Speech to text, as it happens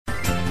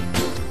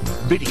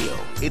Video.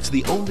 It's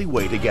the only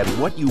way to get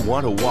what you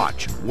want to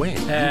watch when you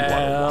want to watch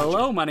it.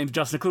 Hello, my name's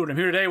Justin McClure, and I'm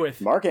here today with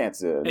Mark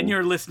Hansen. And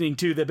you're listening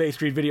to the Bay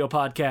Street Video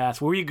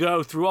Podcast, where we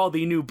go through all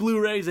the new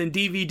Blu-rays and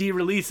DVD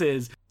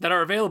releases that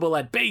are available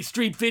at Bay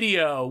Street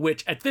Video,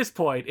 which at this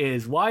point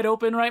is wide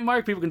open, right,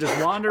 Mark? People can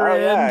just wander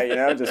in.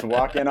 Yeah, just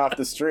walk in off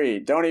the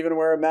street. Don't even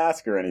wear a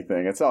mask or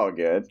anything. It's all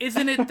good.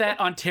 Isn't it that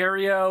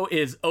Ontario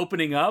is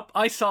opening up?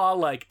 I saw,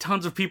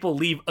 tons of people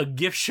leave a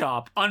gift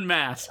shop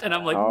unmasked, and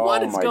I'm like,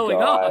 what is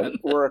going on?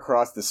 We're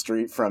across the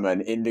street from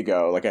an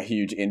Indigo, a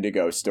huge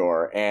Indigo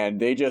store, and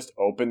they just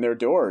opened their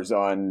doors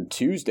on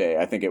Tuesday,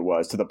 I think it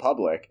was, to the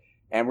public.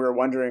 And we were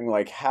wondering,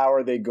 how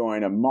are they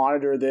going to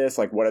monitor this?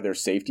 What are their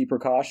safety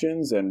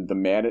precautions? And the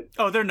man...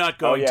 they're not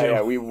going to.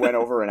 Yeah, we went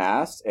over and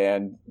asked,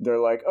 and they're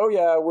like,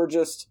 we're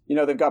just...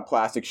 they've got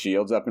plastic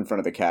shields up in front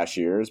of the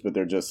cashiers, but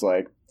they're just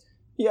we're,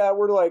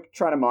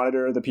 trying to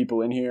monitor the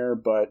people in here,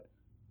 but,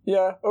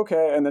 yeah,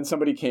 okay. And then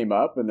somebody came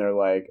up, and they're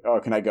like,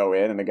 can I go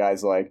in? And the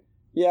guy's like,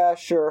 yeah,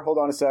 sure, hold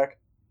on a sec.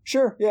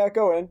 Sure, yeah,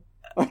 go in.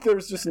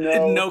 There's just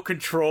no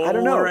control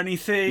or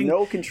anything.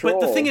 No control.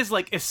 But the thing is,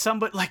 if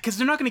somebody, because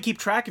they're not going to keep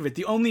track of it.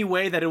 The only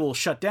way that it will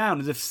shut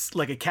down is if,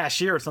 a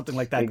cashier or something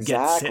like that gets sick.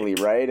 Exactly,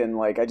 right?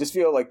 And, I just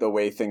feel like the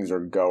way things are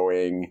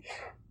going,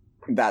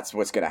 that's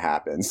what's going to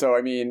happen. So,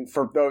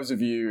 for those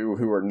of you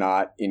who are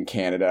not in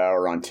Canada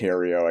or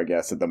Ontario, I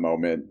guess, at the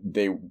moment,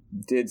 they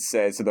did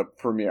say, so the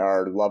Premier,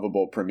 our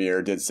lovable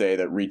Premier did say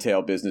that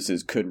retail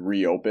businesses could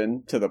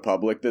reopen to the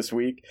public this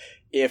week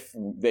if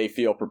they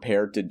feel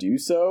prepared to do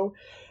so.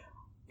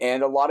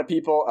 And a lot of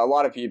people,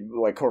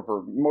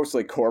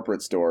 mostly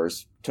corporate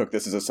stores, took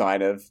this as a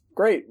sign of,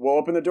 great, we'll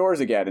open the doors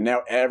again. And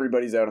now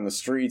everybody's out on the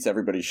streets,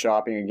 everybody's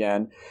shopping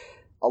again.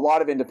 A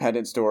lot of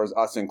independent stores,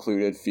 us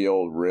included,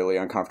 feel really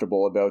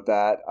uncomfortable about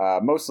that.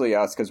 Mostly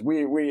us, because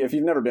we, if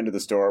you've never been to the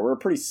store, we're a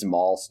pretty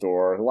small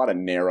store, a lot of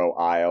narrow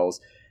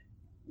aisles.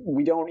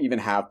 We don't even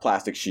have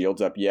plastic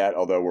shields up yet,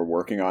 although we're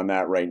working on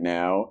that right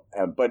now.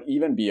 But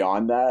even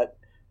beyond that,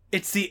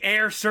 it's the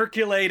air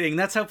circulating.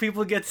 That's how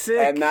people get sick.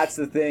 And that's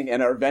the thing.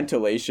 And our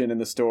ventilation in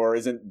the store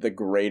isn't the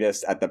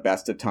greatest at the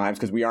best of times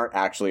because we aren't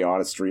actually on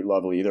a street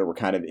level either. We're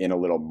kind of in a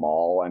little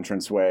mall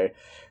entranceway.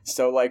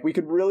 So, we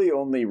could really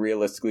only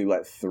realistically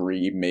let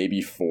 3,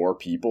 maybe 4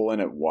 people in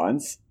at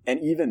once. And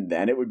even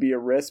then it would be a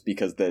risk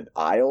because the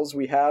aisles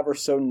we have are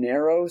so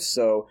narrow.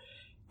 So...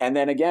 And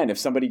then again, if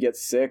somebody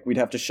gets sick, we'd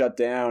have to shut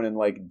down and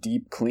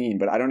deep clean.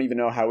 But I don't even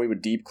know how we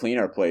would deep clean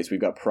our place. We've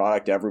got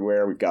product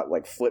everywhere. We've got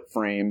flip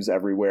frames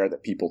everywhere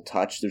that people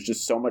touch. There's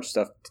just so much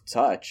stuff to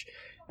touch.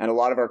 And a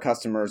lot of our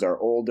customers are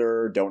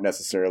older, don't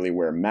necessarily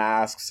wear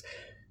masks.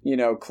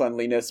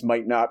 Cleanliness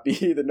might not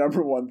be the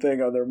number one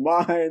thing on their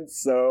minds.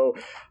 So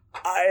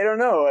I don't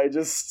know. I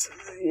just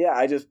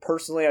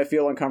personally, I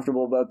feel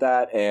uncomfortable about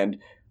that. And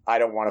I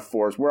don't want to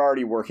force. We're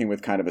already working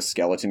with kind of a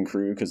skeleton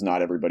crew because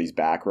not everybody's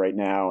back right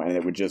now, and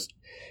it would just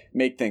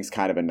make things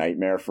kind of a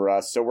nightmare for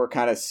us. So we're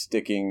kind of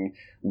sticking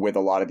with a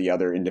lot of the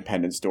other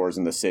independent stores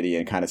in the city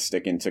and kind of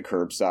sticking to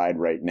curbside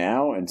right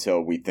now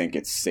until we think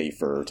it's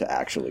safer to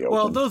actually open.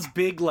 Well, those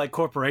big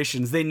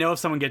corporations, they know if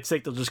someone gets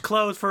sick, they'll just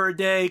close for a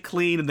day,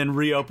 clean, and then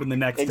reopen the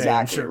next day.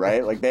 Exactly,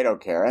 right? They don't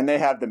care, and they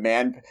have the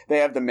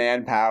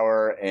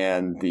manpower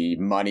and the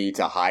money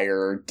to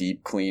hire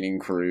deep cleaning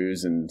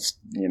crews and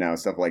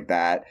stuff like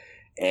that.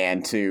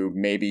 And to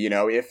maybe,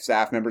 if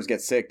staff members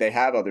get sick, they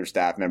have other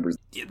staff members.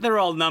 They're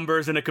all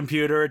numbers in a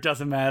computer. It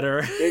doesn't matter.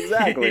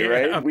 Exactly,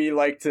 right? We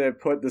like to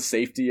put the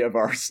safety of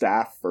our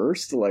staff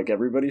first, like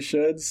everybody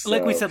should. So.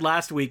 Like we said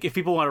last week, if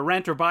people want to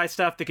rent or buy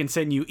stuff, they can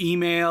send you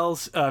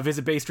emails.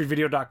 Visit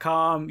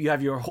baystreetvideo.com. You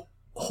have your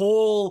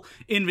whole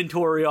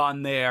inventory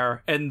on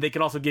there, and they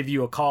can also give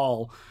you a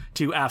call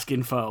to ask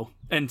info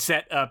and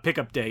set a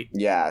pickup date.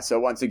 Yeah, so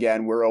once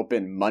again, we're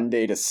open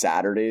Monday to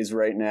Saturdays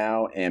right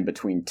now, and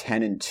between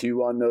 10 and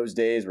 2 on those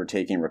days, we're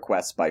taking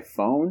requests by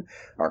phone.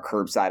 Our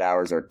curbside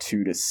hours are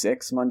 2 to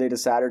 6 Monday to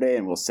Saturday,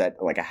 and we'll set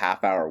a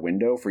half-hour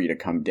window for you to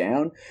come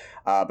down.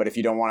 But if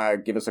you don't want to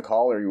give us a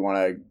call or you want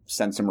to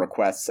send some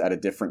requests at a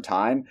different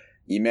time,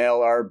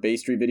 email our Bay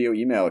Street Video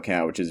email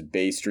account, which is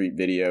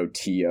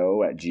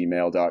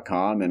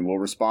baystreetvideoto@gmail.com, and we'll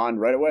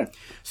respond right away.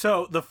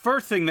 So the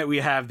first thing that we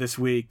have this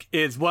week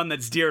is one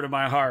that's dear to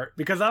my heart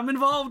because I'm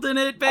involved in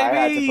it, baby. I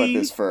had to put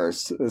this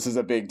first. This is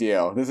a big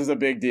deal. This is a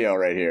big deal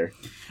right here.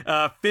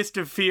 Fist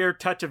of Fear,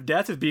 Touch of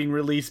Death is being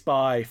released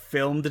by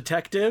Film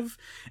Detective.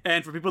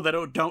 And for people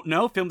that don't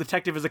know, Film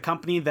Detective is a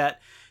company that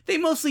they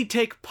mostly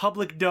take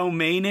public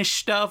domain-ish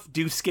stuff,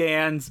 do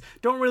scans,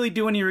 don't really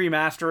do any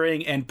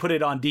remastering, and put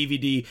it on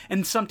DVD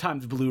and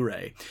sometimes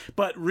Blu-ray.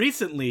 But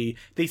recently,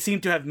 they seem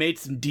to have made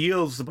some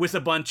deals with a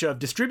bunch of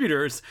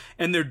distributors,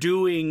 and they're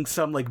doing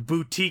some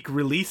boutique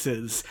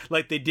releases,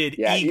 like they did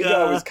Yeah, Ega.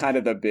 Ega was kind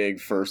of the big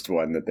first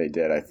one that they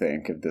did, I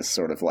think, of this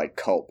sort of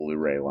cult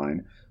Blu-ray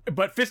line.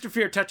 But Fist of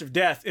Fear, Touch of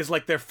Death is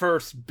their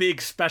first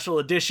big special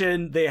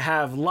edition. They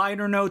have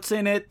liner notes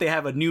in it. They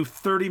have a new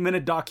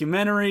 30-minute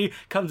documentary.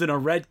 Comes in a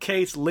red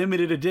case,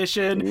 limited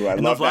edition. Ooh, I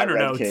love that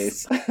red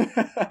case.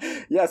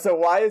 Yeah, so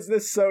why is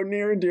this so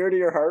near and dear to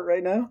your heart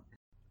right now?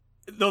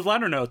 those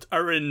liner notes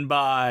are written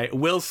by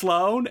Will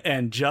Sloan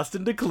and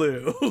Justin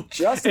DeClue.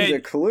 Justin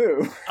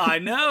DeClue. I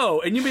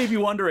know. And you may be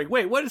wondering,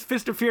 wait, what is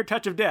Fist of Fear,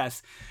 Touch of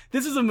Death?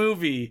 This is a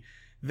movie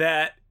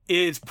that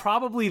is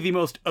probably the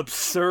most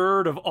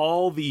absurd of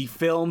all the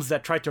films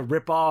that tried to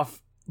rip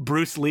off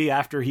Bruce Lee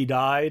after he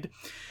died,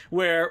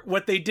 where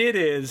what they did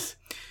is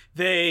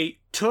they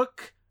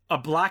took a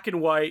black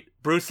and white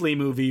Bruce Lee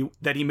movie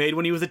that he made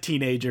when he was a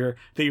teenager,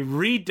 they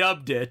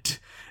redubbed it,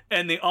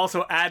 and they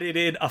also added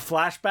in a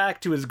flashback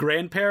to his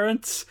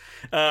grandparents,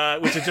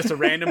 which is just a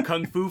random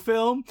kung fu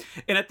film.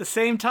 And at the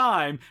same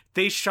time,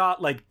 they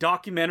shot like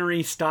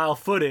documentary style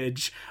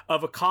footage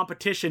of a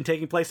competition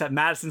taking place at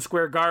Madison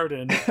Square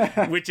Garden,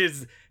 which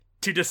is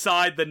to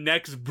decide the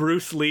next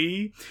Bruce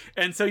Lee.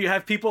 And so you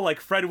have people like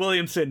Fred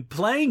Williamson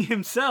playing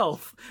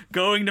himself,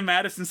 going to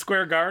Madison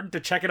Square Garden to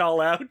check it all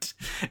out.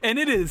 And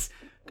it is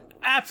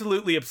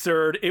absolutely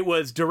absurd. It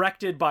was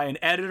directed by an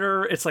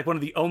editor. It's like one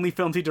of the only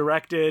films he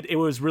directed. It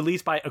was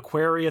released by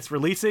Aquarius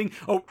Releasing.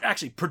 Oh,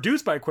 actually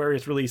produced by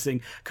Aquarius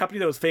Releasing, a company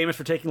that was famous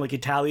for taking like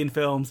Italian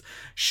films,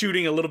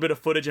 shooting a little bit of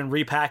footage and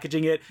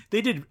repackaging it.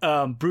 They did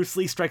Bruce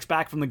Lee Strikes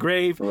Back from the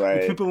Grave,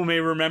 which people may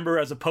remember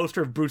as a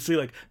poster of Bruce Lee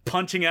like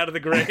punching out of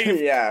the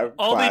grave. Yeah,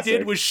 all classic. They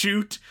did was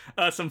shoot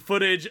some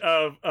footage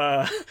of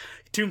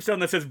tombstone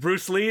that says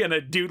Bruce Lee, and a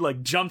dude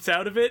like jumps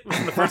out of it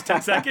within the first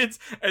 10 seconds,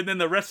 and then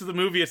the rest of the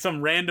movie is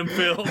some random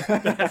film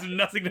that has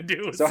nothing to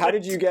do with So how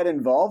did you get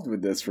involved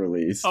with this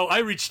release? Oh, I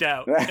reached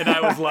out and I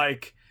was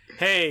like,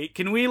 hey,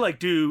 can we like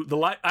do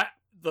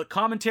the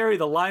commentary,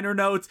 the liner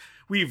notes?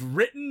 We've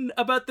written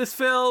about this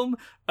film.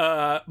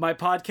 My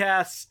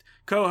podcast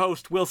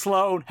co-host Will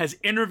Sloan has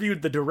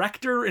interviewed the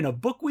director in a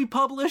book we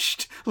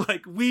published.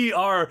 Like, we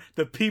are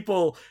the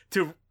people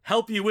to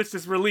help you with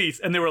this release.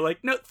 And they were like,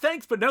 no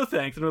thanks, but no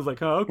thanks. And I was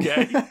like, oh,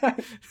 okay.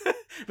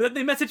 But then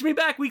they messaged me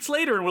back weeks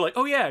later and were like,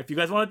 oh yeah, if you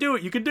guys want to do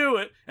it, you can do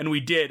it. And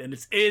we did, and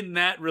it's in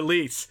that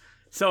release.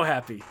 So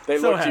happy. They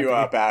looked you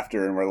up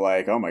after and were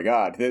like, oh my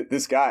god,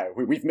 this guy,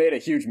 we've made a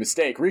huge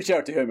mistake. Reach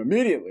out to him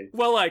immediately.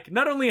 Well, like,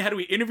 not only had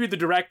we interviewed the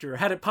director,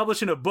 had it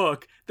published in a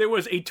book, there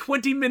was a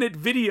 20-minute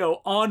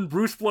video on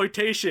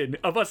Bruceploitation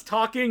of us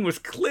talking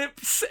with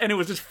clips, and it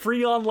was just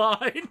free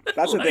online.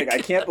 That's the thing. I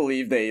can't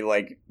believe they,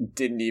 like,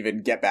 didn't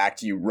even get back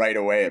to you right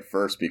away at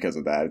first because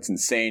of that. It's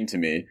insane to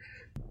me.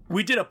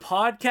 We did a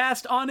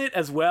podcast on it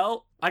as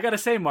well. I gotta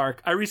say,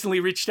 Mark, I recently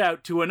reached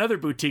out to another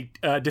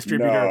boutique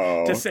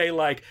distributor to say,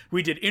 like,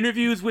 we did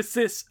interviews with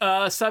this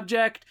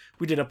subject,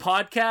 we did a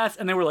podcast,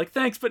 and they were like,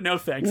 thanks, but no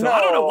thanks. So I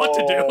don't know what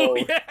to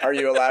do. Yeah. Are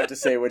you allowed to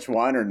say which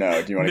one, or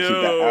no? Do you want to keep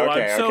that?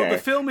 Okay, so the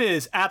film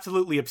is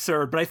absolutely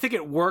absurd, but I think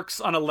it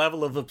works on a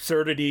level of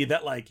absurdity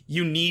that, like,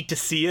 you need to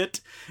see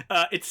it.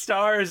 It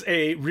stars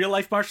a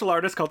real-life martial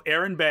artist called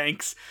Aaron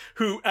Banks,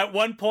 who, at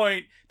one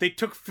point, they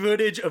took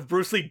footage of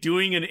Bruce Lee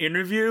doing an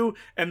interview,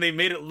 and they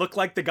made it look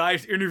like the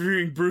guy's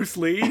interviewing Bruce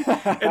Lee,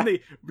 and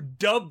they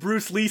dubbed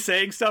Bruce Lee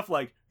saying stuff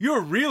like,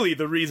 "You're really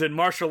the reason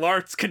martial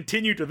arts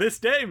continue to this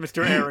day,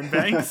 Mr. Aaron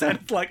Banks." And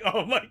it's like,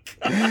 oh my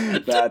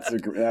god.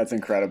 That's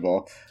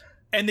incredible.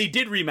 And they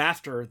did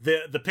remaster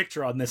the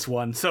picture on this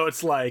one, so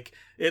it's like,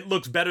 it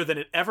looks better than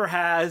it ever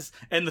has.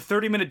 And the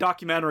 30-minute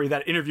documentary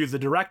that interviews the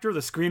director,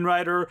 the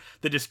screenwriter,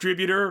 the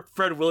distributor,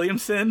 Fred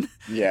Williamson,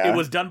 it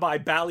was done by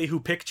Ballyhoo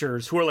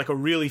Pictures, who are like a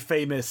really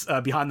famous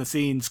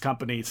behind-the-scenes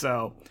company.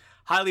 So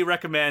highly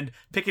recommend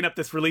picking up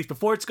this release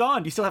before it's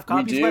gone. Do you still have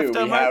copies left,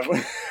 Mark?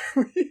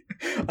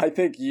 I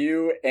think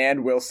you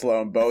and Will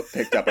Sloan both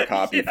picked up a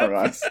copy from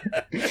us.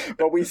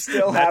 But we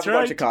still have a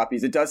bunch of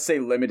copies. It does say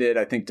limited,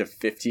 I think, to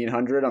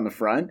 1,500 on the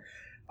front.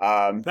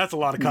 That's a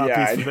lot of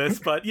copies for this,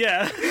 but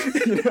yeah.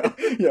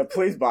 Yeah,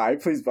 please buy.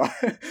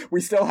 We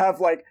still have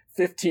like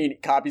 15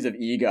 copies of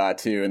EGOT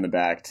too in the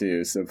back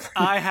too. So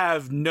I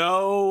have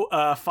no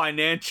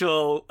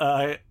financial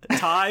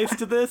ties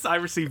to this. I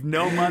receive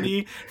no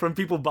money from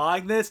people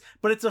buying this,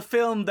 but it's a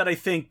film that I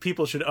think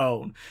people should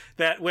own.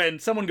 That when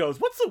someone goes,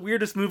 "What's the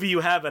weirdest movie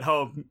you have at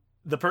home?"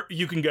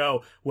 You can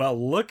go, "Well,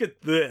 look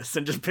at this,"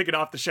 and just pick it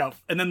off the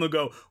shelf. And then they'll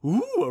go,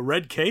 "Ooh, a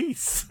red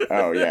case."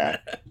 Oh, yeah.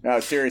 No,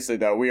 seriously,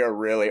 though, we are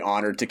really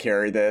honored to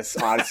carry this.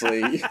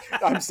 Honestly,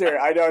 I'm serious.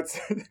 I know it's,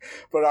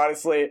 but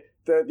honestly,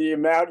 the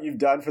amount you've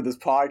done for this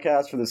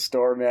podcast, for this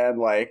store, man,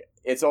 like,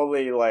 it's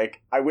only like,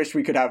 I wish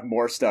we could have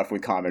more stuff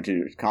with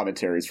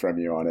commentaries from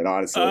you on it,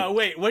 honestly.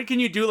 Wait, what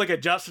can you do, like a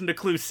Justin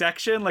DeClue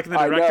section, like in the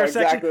director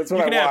section? Exactly. That's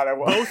what I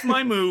want. Both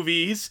my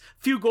movies,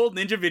 few Gold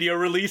Ninja video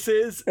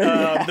releases,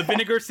 The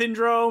Vinegar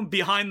Syndrome,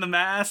 Behind the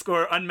Mask,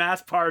 or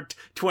Unmasked Part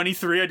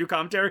 23, I do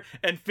commentary,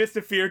 and Fist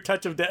of Fear,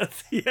 Touch of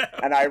Death. Yeah.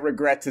 And I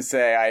regret to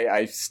say,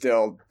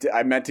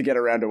 I meant to get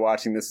around to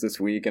watching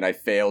this week, and I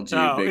failed you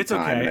big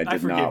time, okay. and I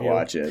did not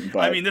watch it.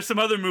 But I mean, there's some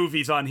other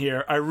movies on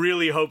here I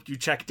really hoped you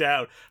checked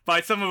out by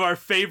some of our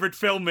favorite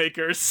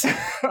filmmakers.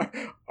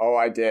 Oh,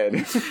 I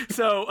did.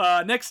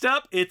 So next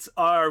up, it's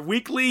our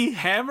weekly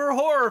Hammer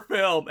horror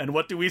film. And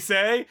what do we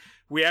say?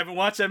 We haven't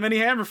watched that many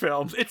Hammer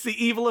films. It's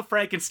The Evil of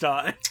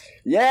Frankenstein.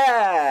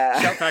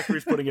 Yeah! Shout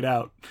Factory's putting it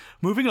out.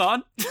 Moving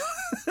on.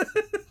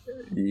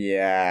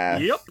 Yeah.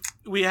 Yep.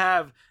 We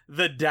have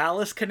The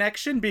Dallas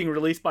Connection being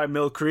released by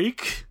Mill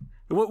Creek.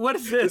 What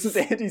is this? This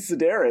is Andy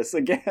Sedaris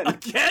again.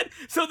 Again?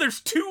 So there's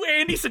 2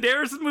 Andy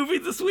Sedaris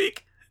movies this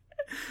week?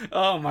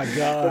 Oh my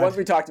god. The ones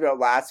we talked about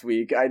last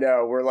week, I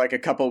know, we're like a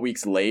couple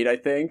weeks late, I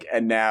think,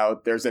 and now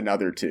there's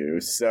another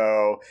 2.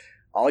 So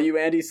all you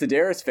Andy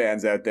Sedaris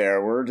fans out there,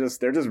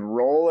 they're just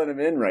rolling them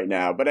in right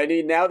now. But I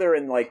mean, now they're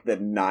in like the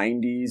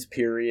 90s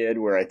period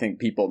where I think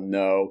people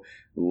know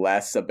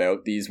less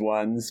about these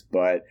ones.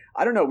 But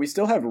I don't know, we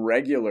still have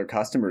regular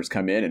customers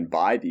come in and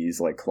buy these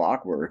like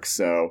clockwork.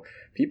 So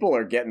people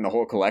are getting the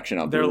whole collection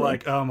on They're Blu-ray.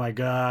 like, oh my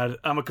god,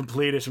 I'm a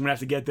completist. I'm gonna have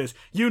to get this.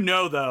 You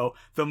know, though,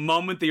 the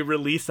moment they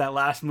release that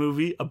last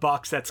movie, a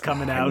box set's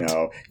coming out. I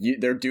know.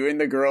 They're doing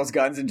the Girls,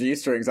 Guns, and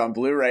G-Strings on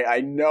Blu-ray. I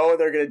know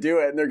they're going to do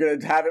it, and they're going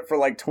to have it for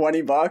like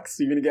 $20.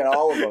 You're going to get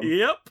all of them.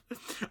 Yep.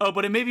 Oh,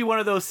 but it may be one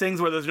of those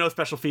things where there's no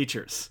special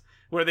features,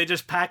 where they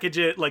just package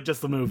it like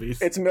just the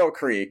movies. It's Mill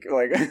Creek.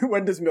 Like,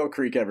 when does Mill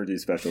Creek ever do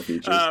special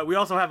features? We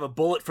also have a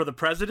Bullet for the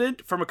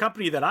President from a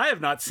company that I have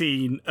not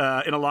seen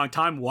in a long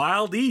time,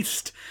 Wild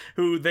East,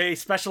 who they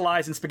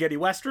specialize in spaghetti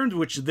westerns,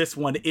 which this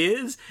one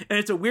is. And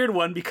it's a weird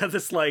one because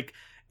it's like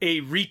a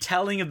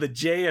retelling of the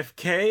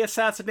JFK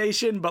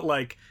assassination, but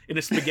like in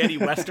a spaghetti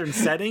western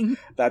setting.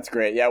 That's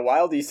great. Yeah,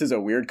 Wild East is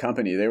a weird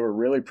company. They were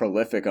really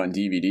prolific on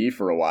DVD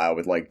for a while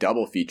with like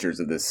double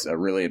features of this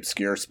really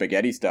obscure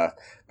spaghetti stuff.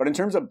 But in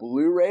terms of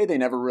Blu-ray, they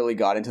never really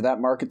got into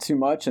that market too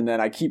much. And then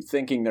I keep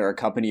thinking they're a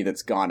company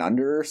that's gone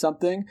under or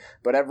something.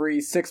 But every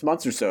 6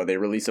 months or so, they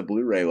release a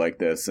Blu-ray like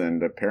this.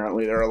 And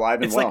apparently they're alive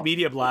and it's well. It's like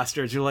Media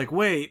Blasters. You're like,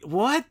 wait,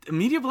 what?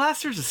 Media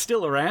Blasters is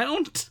still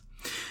around?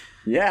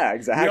 Yeah,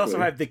 exactly. We also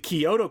have the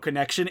KYOTO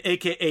Connection,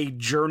 aka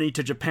Journey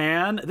to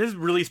Japan. This is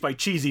released by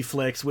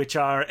Cheezy, which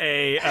are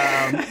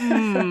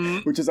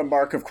a which is a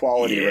mark of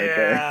quality right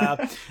there.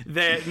 Yeah,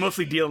 they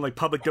mostly deal in like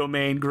public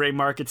domain, gray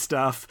market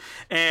stuff,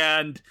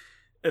 and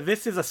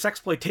this is a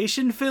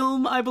sexploitation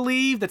film, I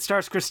believe, that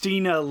stars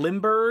Christina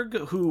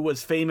Lindberg, who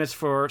was famous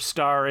for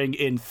starring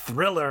in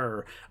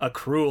Thriller, A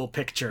Cruel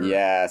Picture.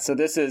 Yeah, so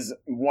this is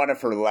one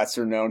of her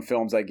lesser-known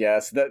films, I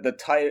guess.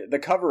 The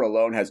cover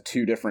alone has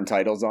 2 different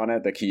titles on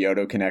it, The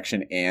KYOTO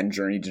Connection and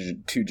Journey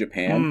to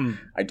Japan.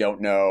 I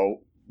don't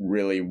know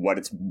really what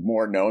it's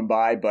more known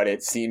by, but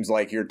it seems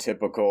like your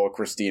typical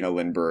Christina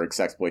Lindbergh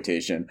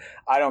sexploitation.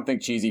 I don't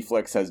think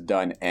Cheezyflix has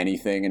done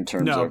anything in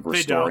terms of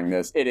restoring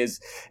this. It's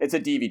a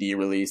DVD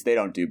release. They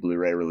don't do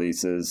Blu-ray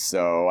releases,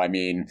 so I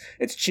mean,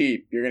 it's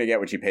cheap. You're gonna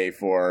get what you pay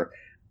for.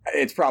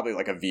 It's probably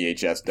like a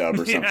VHS dub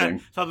or something.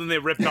 Yeah, something they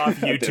ripped off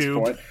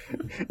YouTube.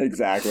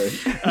 Exactly.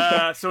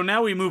 So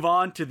now we move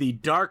on to the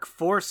Dark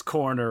Force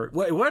corner.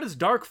 What is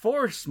Dark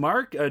Force,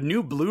 Mark? A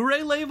new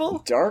Blu-ray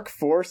label? Dark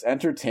Force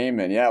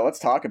Entertainment. Yeah, let's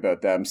talk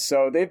about them.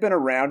 So they've been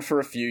around for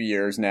a few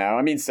years now.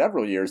 I mean,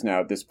 several years now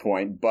at this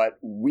point, but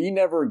we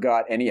never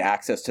got any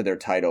access to their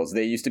titles.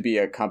 They used to be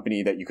a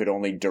company that you could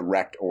only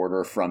direct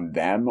order from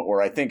them,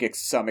 or I think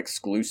it's some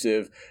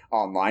exclusive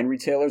online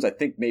retailers. I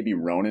think maybe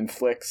Ronin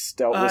Flix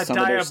dealt with some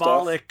of their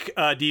Diabolic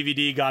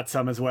DVD got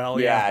some as well.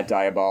 Yeah,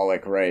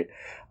 Diabolic, right.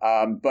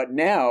 But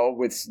now,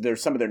 with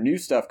there's some of their new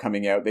stuff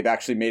coming out, they've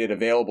actually made it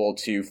available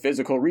to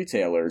physical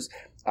retailers,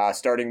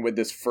 starting with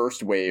this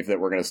first wave that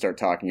we're going to start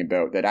talking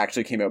about that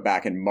actually came out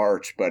back in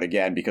March. But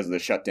again, because of the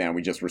shutdown,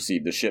 we just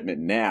received the shipment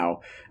now,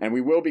 and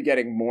we will be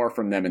getting more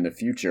from them in the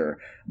future.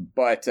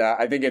 But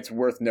I think it's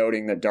worth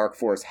noting that Dark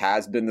Force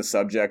has been the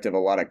subject of a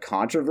lot of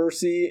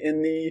controversy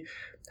in the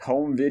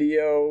home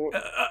video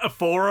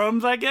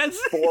forums, I guess.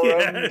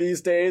 These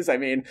days. I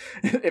mean,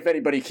 if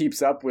anybody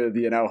keeps up with,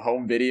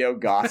 home video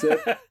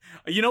gossip.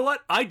 You know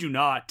what? I do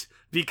not,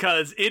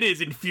 because it is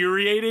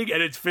infuriating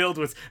and it's filled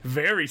with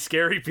very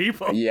scary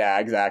people. Yeah,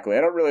 exactly.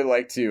 I don't really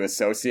like to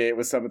associate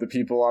with some of the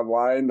people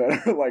online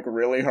that are like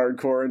really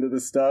hardcore into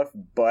this stuff,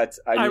 but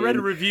I read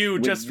a review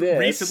just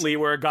recently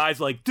where a guy's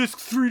like, Disc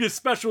 3 to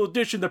special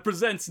edition that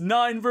presents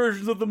 9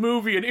 versions of the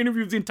movie and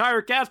interviews the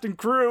entire cast and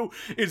crew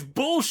is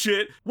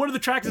bullshit. One of the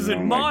tracks is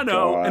in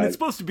mono and it's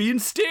supposed to be in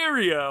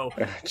stereo.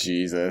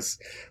 Jesus.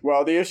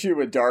 Well, the issue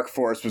with Dark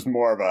Force was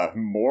more of a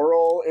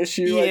moral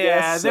issue, I guess.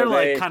 Yeah, they're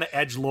like kind of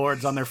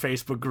edgelords on their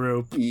Facebook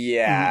group.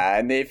 Yeah,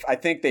 and I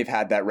think they've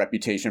had that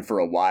reputation for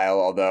a while,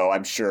 although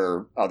I'm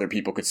sure other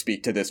people could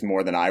speak to this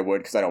more than I would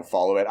because I don't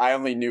follow it. I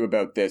only knew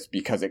about this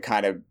because it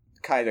kind of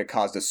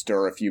caused a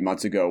stir a few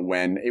months ago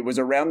when it was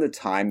around the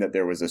time that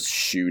there was a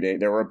shooting.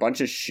 There were a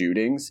bunch of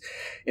shootings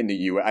in the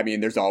U.S. I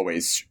mean, there's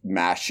always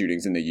mass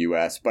shootings in the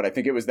U.S., but I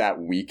think it was that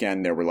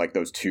weekend there were like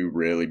those 2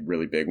 really,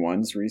 really big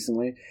ones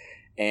recently.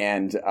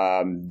 And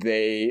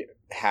they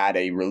had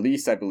a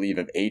release, I believe,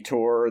 of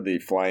Ator, the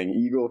Flying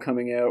Eagle,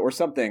 coming out, or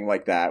something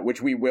like that,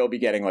 which we will be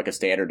getting like a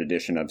standard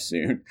edition of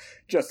soon,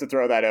 just to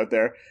throw that out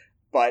there.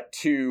 But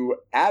to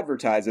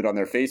advertise it on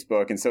their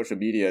Facebook and social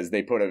medias,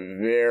 they put a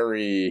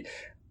very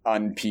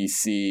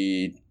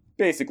un-PC,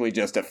 basically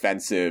just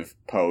offensive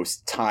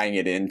post tying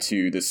it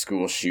into the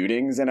school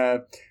shootings in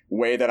a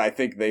way that I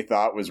think they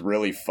thought was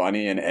really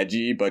funny and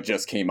edgy, but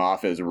just came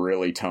off as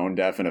really tone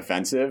deaf and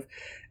offensive.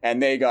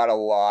 And they got a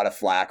lot of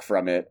flack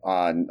from it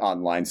on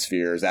online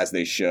spheres, as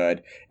they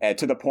should, and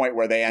to the point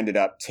where they ended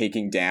up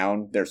taking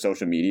down their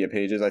social media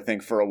pages, I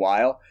think, for a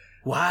while.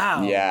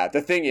 Wow. Yeah.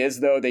 The thing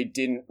is, though, they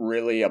didn't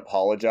really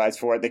apologize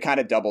for it. They kind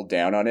of doubled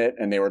down on it,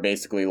 and they were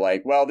basically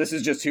like, well, this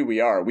is just who we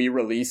are. We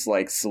release,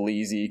 like,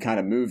 sleazy kind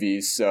of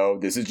movies, so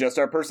this is just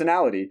our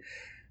personality.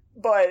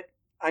 But,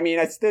 I mean,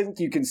 I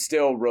think you can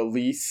still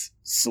release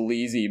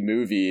sleazy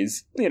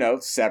movies. You know,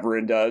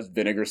 Severin does,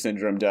 Vinegar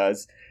Syndrome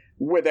does,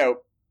 without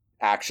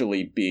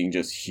actually being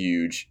just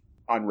huge,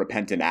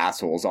 unrepentant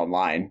assholes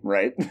online,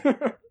 right?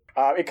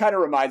 It kind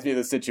of reminds me of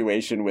the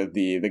situation with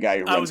the guy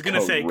who runs I was going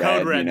to say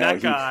Code Red, that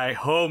guy.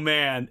 Oh,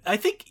 man. I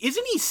think,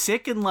 isn't he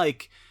sick in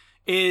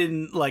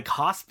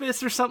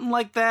hospice or something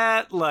like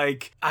that?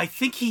 Like, I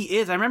think he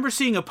is. I remember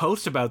seeing a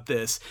post about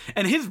this.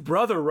 And his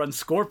brother runs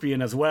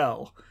Scorpion as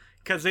well.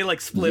 Because they,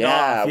 like, split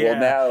off. Yeah, well,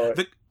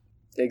 now...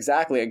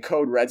 Exactly, and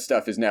Code Red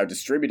stuff is now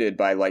distributed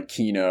by, like,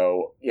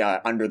 Kino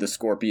under the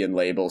Scorpion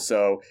label,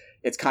 so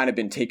it's kind of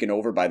been taken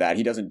over by that.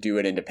 He doesn't do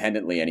it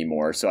independently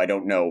anymore, so I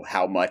don't know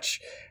how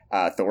much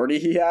authority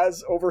he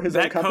has over his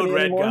own company Code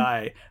Red anymore.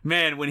 Guy,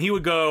 man, when he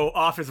would go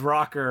off his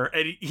rocker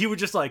and he would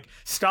just like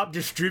stop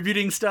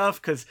distributing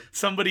stuff because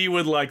somebody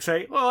would like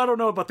say, "Oh, I don't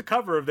know about the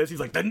cover of this." He's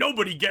like, "Then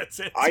nobody gets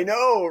it." I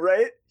know,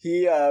 right?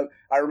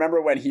 I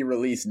remember when he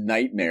released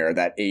Nightmare,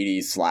 that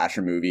 80s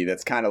slasher movie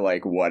that's kind of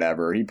like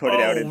whatever. He put it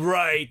out in...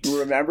 right.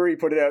 Remember? He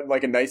put it out in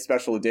like a nice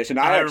special edition.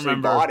 I actually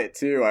bought it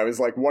too. I was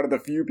like one of the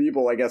few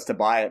people, I guess, to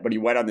buy it, but he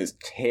went on this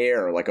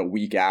tear like a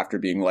week after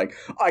being like,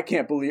 I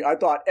can't believe... I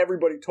thought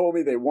everybody told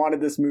me they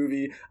wanted this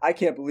movie. I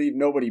can't believe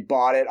nobody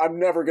bought it. I'm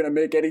never going to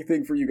make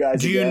anything for you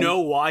guys Do you know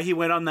why he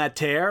went on that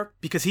tear?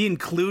 Because he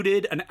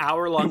included an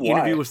hour-long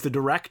interview with the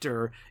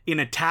director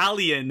in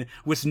Italian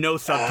with no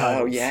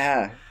subtitles. Oh,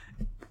 yeah.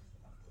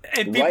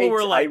 And people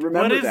were like,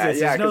 what is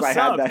this? Yeah, there's no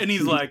sub. And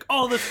he's like,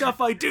 all the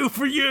stuff I do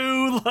for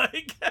you.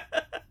 Like,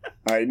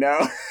 I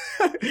know.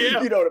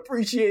 You don't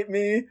appreciate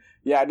me.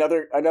 Yeah,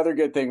 another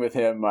good thing with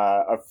him,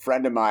 a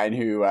friend of mine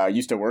who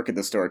used to work at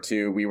the store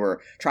too, we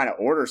were trying to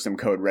order some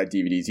Code Red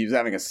DVDs. He was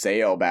having a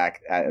sale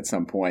back at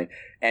some point,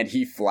 and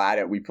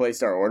we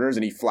placed our orders,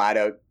 and he flat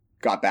out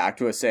got back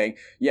to us saying,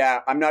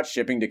 yeah, I'm not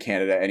shipping to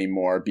Canada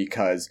anymore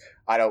because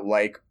I don't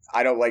like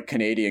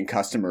Canadian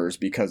customers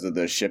because of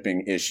the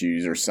shipping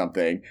issues or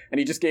something. And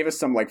he just gave us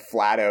some like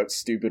flat out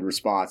stupid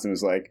response and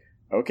was like,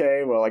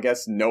 okay, well, I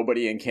guess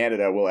nobody in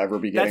Canada will ever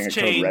be getting a Code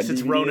Red DVD. That's changed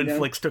since Ronin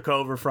Flix took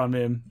over from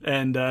him,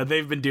 and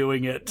they've been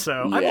doing it.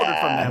 So I've ordered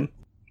from them.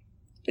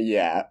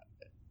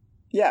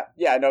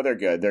 Yeah, no, they're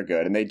good. They're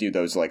good. And they do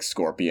those like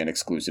Scorpion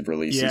exclusive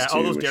releases too.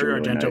 All those Dario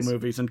really Argento nice.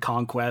 Movies and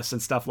Conquest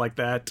and stuff like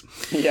that.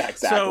 Yeah,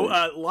 exactly.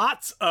 So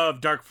lots of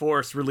Dark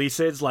Force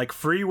releases like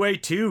Freeway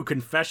 2,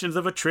 Confessions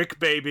of a Trick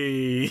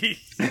Baby.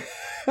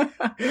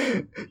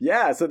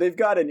 Yeah, so they've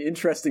got an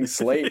interesting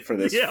slate for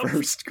this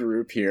first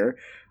group here.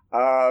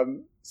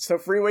 So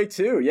Freeway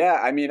 2, yeah,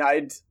 I mean,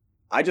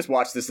 I just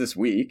watched this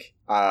week.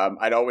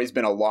 I'd always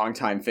been a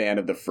longtime fan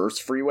of the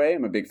first Freeway.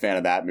 I'm a big fan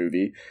of that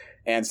movie.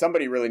 And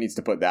somebody really needs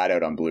to put that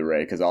out on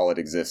Blu-ray because all it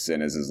exists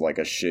in is like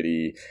a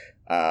shitty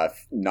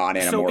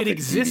non-anamorphic so it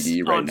exists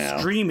DVD right on now.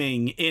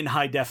 Streaming in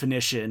high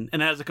definition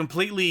and has a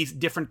completely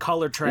different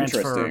color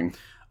transfer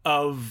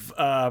of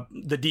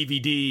the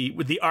DVD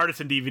with the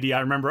artisan DVD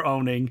I remember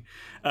owning,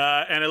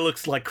 and it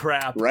looks like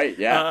crap. Right,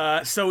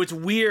 yeah. So it's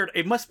weird.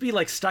 It must be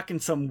like stuck in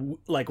some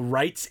like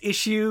rights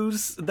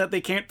issues that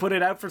they can't put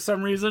it out for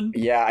some reason.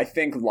 Yeah, I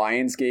think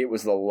Lionsgate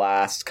was the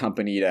last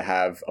company to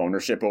have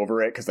ownership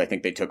over it because I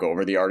think they took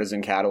over the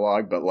artisan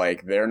catalog, but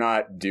like they're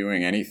not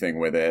doing anything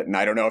with it, and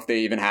I don't know if they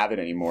even have it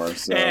anymore.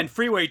 So. And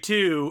Freeway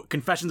 2,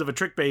 Confessions of a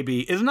Trick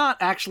Baby, is not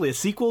actually a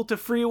sequel to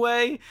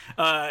Freeway.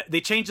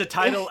 They changed the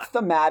title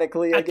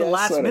thematically. At the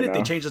last minute,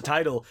 they changed the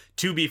title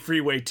to be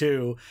Freeway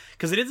 2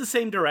 because it is the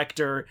same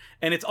director,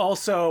 and it's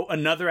also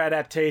another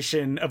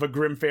adaptation of a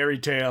grim fairy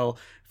tale.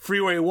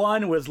 Freeway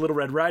 1 was Little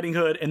Red Riding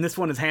Hood, and this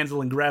one is Hansel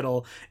and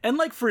Gretel. And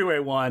like Freeway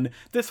 1,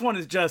 this one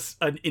is just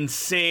an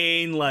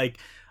insane, like,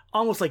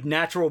 almost like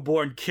natural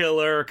born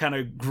killer kind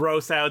of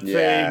gross out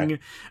thing.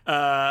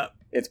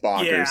 It's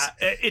bonkers. Yeah,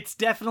 it's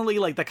definitely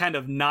like the kind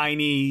of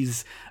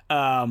 90s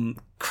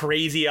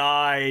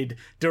crazy-eyed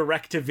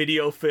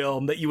direct-to-video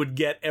film that you would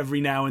get every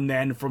now and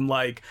then from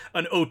like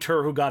an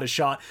auteur who got a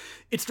shot.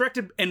 It's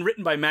directed and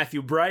written by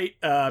Matthew Bright.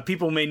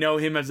 People may know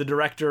him as the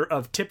director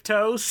of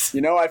Tiptoes.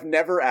 You know, I've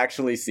never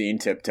actually seen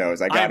Tiptoes.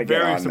 I gotta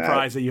get on that. I'm very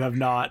surprised that you have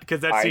not,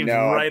 because that seems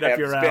right up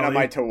your alley. It's been on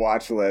my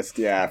to-watch list,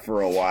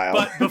 for a while.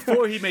 But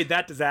before he made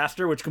that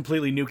disaster, which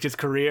completely nuked his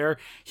career,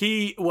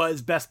 he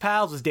was best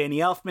pals with Danny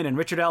Elfman and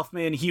Richard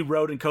Elfman. He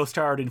wrote and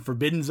co-starred in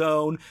Forbidden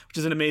Zone, which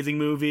is an amazing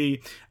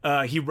movie.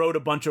 He wrote a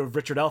bunch of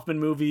Richard Elfman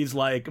movies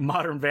like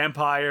Modern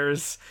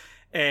Vampires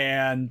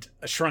and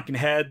Shrunken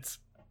Heads.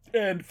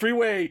 And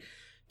Freeway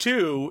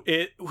 2,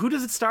 who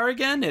does it star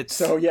again?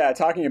 So yeah,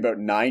 talking about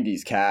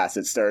 90s cast,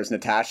 it stars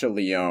Natasha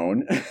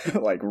Lyonne,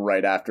 like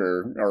right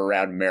after or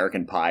around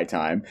American Pie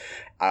time.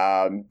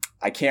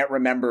 I can't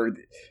remember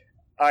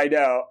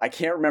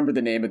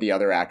the name of the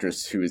other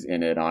actress who was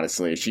in it,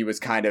 honestly. She was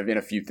kind of in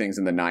a few things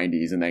in the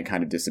 90s and then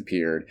kind of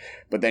disappeared.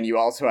 But then you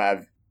also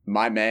have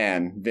my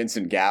man,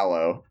 Vincent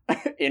Gallo,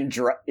 in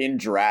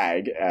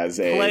drag as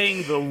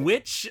playing the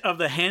witch of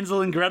the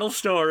Hansel and Gretel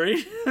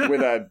story.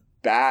 With a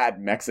bad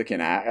Mexican,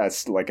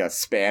 like a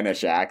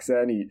Spanish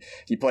accent.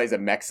 He plays a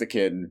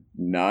Mexican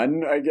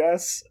nun, I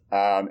guess.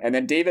 And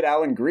then David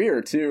Alan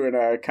Grier, too, in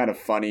a kind of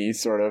funny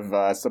sort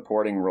of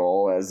supporting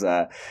role as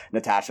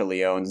Natasha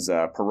Lyonne's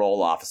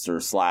parole officer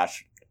 /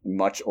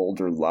 much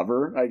older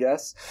lover, I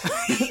guess.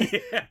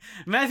 Yeah.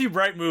 Matthew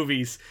Bright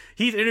movies.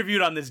 He's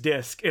interviewed on this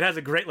disc. It has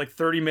a great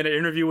 30-minute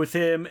interview with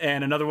him,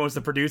 and another one was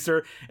the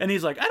producer. And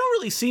he's like, I don't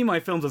really see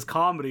my films as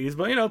comedies,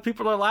 but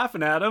people are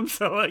laughing at them,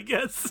 so I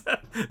guess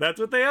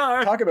that's what they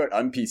are. Talk about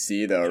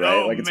un-PC though, right?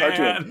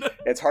 Oh,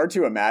 it's hard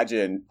to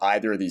imagine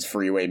either of these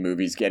Freeway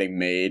movies getting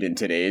made in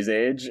today's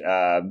age.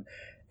 And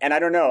I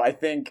don't know. I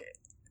think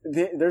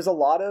there's a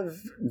lot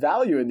of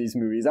value in these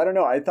movies. I don't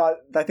know. I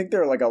think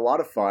they're a lot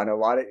of fun.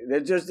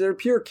 They're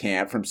pure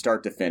camp from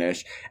start to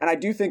finish. And I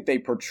do think they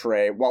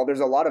portray, while there's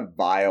a lot of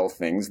vile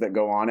things that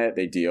go on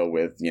they deal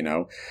with,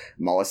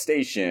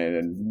 molestation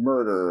and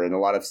murder and a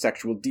lot of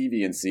sexual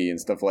deviancy and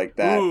stuff like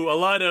that. Ooh, a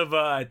lot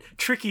of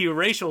tricky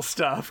racial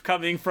stuff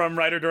coming from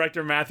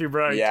writer-director Matthew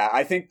Bright. Yeah,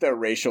 I think the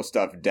racial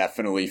stuff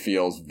definitely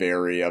feels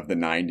very of the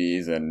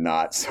 90s and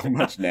not so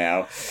much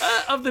now.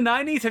 Of the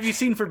 90s, have you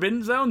seen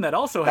Forbidden Zone? That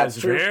also has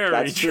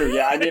That's true.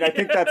 Yeah, I mean, I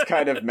think that's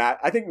kind of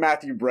I think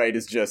Matthew Bright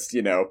is just,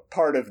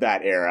 part of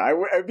that era.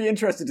 I'd be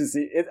interested to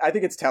see. I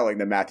think it's telling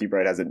that Matthew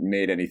Bright hasn't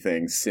made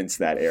anything since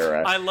that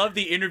era. I love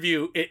the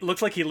interview. It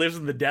looks like he lives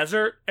in the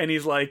desert and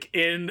he's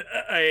in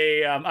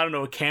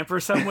a camper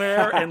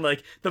somewhere and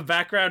the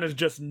background is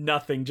just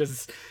nothing,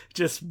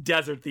 just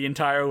desert the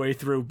entire way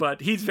through.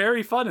 But he's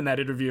very fun in that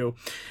interview.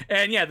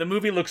 And yeah, the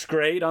movie looks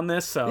great on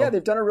this. So yeah,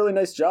 they've done a really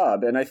nice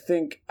job. And I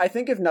think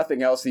if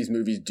nothing else, these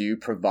movies do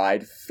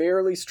provide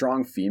fairly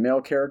strong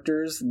female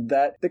characters.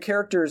 That the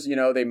characters,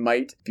 they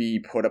might be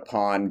put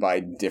upon by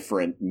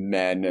different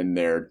men and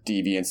their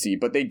deviancy,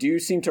 but they do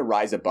seem to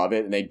rise above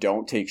it and they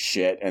don't take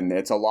shit. And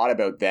it's a lot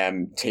about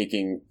them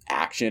taking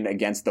action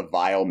against the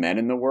vile men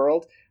in the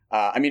world.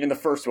 In the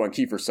first one,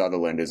 Kiefer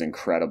Sutherland is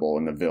incredible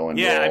in the villain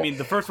role. Yeah,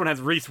 the first one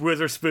has Reese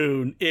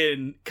Witherspoon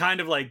in kind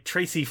of like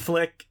Tracy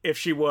Flick if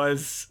she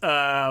was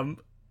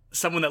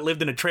someone that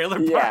lived in a trailer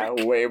park. Yeah,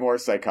 way more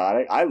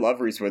psychotic. I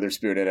love Reese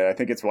Witherspoon in it. I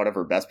think it's one of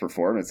her best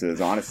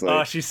performances, honestly.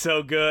 Oh, she's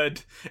so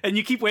good. And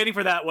you keep waiting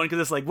for that one because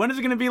it's when is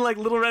it going to be like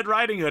Little Red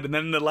Riding Hood? And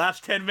then in the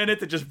last 10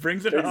 minutes, it just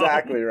brings it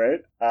exactly, home. Right?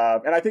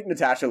 And I think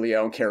Natasha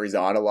Lyonne carries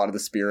on a lot of the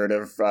spirit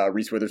of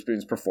Reese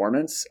Witherspoon's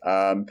performance.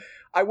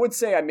 I would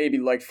say I maybe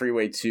like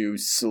Freeway 2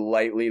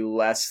 slightly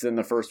less than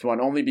the first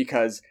one, only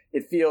because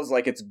it feels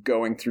like it's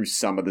going through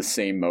some of the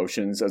same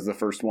motions as the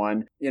first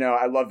one.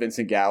 I love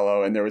Vincent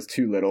Gallo, and there was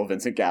too little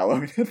Vincent Gallo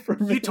in it for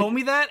me. You told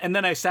me that, and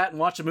then I sat and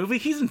watched a movie.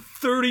 He's in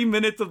 30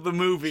 minutes of the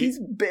movie. He's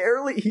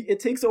barely... it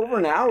takes over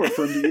an hour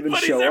for him to even but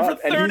show he's there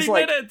up. For 30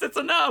 minutes, it's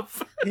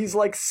enough. He's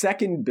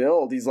second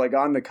build. He's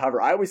on the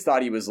cover. I always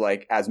thought he was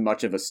as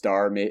much of a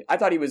star. I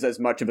thought he was as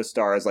much of a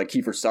star as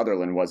Kiefer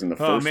Sutherland was in the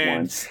first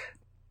one.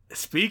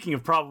 Speaking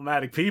of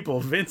problematic people,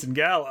 Vincent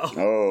Gallo.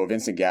 Oh,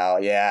 Vincent Gallo.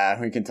 Yeah,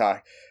 we can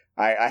talk.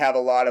 I have a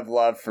lot of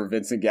love for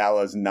Vincent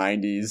Gallo's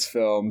 90s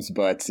films,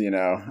 but,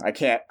 I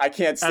can't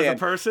stand... As a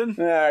person?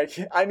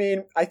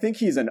 I think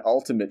he's an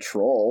ultimate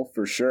troll,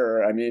 for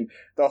sure.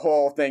 The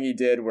whole thing he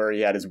did where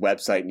he had his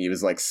website and he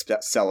was,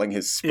 selling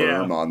his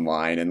sperm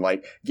online and,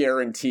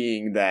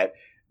 guaranteeing that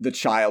the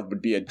child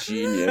would be a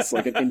genius,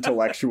 an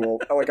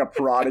intellectual, a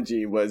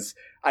prodigy was...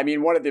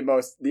 one of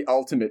the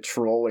ultimate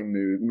trolling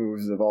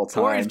moves of all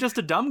time. Or he's just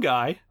a dumb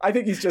guy. I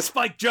think he's just...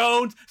 Spike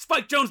Jonze!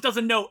 Spike Jonze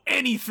doesn't know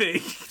anything!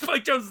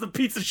 Spike Jonze is a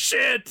piece of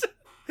shit!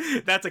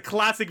 That's a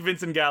classic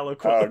Vincent Gallo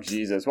quote. Oh,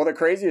 Jesus. Well, the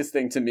craziest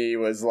thing to me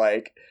was,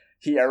 I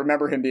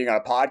remember him being on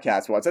a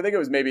podcast once. I think it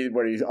was maybe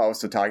when he was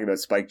also talking about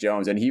Spike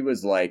Jonze, and he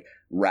was,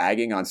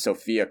 ragging on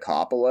Sofia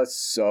Coppola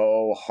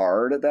so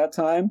hard at that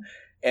time.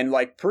 And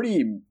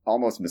pretty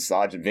almost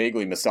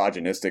vaguely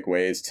misogynistic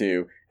ways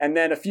too. And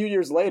then a few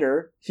years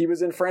later, he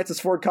was in Francis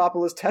Ford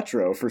Coppola's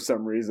Tetro for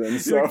some reason.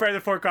 So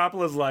Francis Ford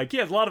Coppola's he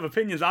has a lot of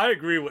opinions I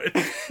agree with.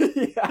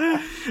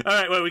 Yeah. All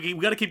right, well, we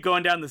got to keep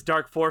going down this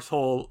dark force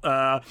hole.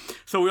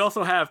 So we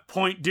also have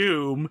Point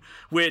Doom,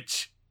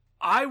 which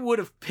I would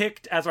have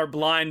picked as our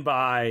blind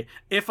buy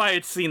if I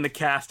had seen the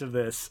cast of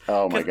this.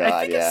 Oh my God,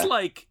 I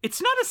think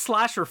it's not a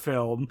slasher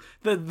film.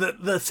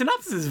 The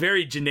synopsis is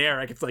very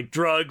generic. It's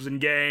drugs and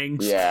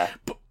gangs. Yeah.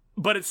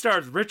 But it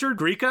stars Richard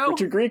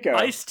Grieco,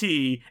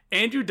 Ice-T,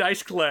 Andrew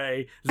Dice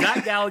Clay,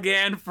 Zach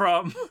Galligan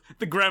from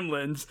The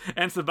Gremlins,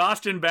 and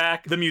Sebastian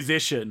Bach, the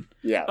musician.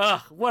 Yeah.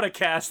 Ugh, what a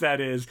cast that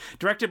is.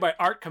 Directed by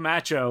Art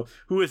Camacho,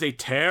 who is a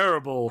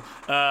terrible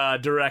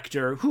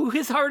director, who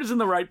his heart is in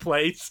the right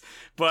place,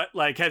 but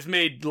has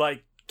made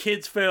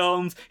kids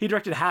films. He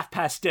directed Half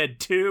Past Dead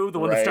 2, the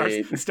one that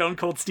stars Stone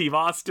Cold Steve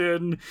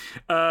Austin.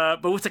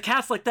 But with a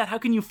cast like that, how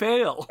can you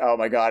fail? Oh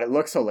my god, it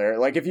looks hilarious.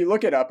 Like, if you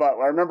look it up,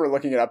 I remember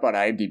looking it up on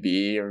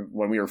IMDb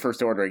when we were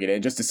first ordering it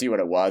in just to see what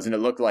it was, and it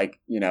looked like,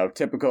 you know,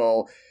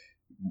 typical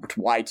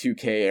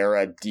Y2K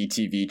era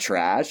DTV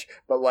trash.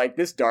 But like,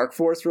 this Dark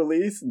Force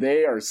release,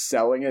 they are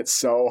selling it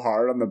so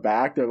hard on the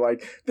back. They're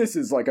like, this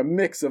is like a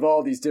mix of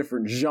all these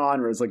different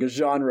genres, like a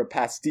genre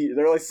pastiche.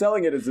 They're like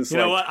selling it as this, you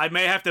know what, I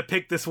may have to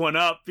pick this one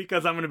up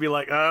because I'm gonna be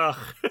like, ugh.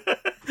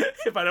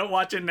 If I don't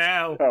watch it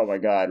now. Oh my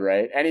god,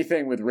 right?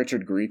 Anything with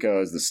Richard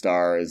Grieco as the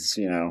star is,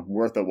 you know,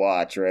 worth a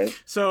watch, right?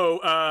 So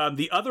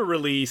the other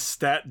release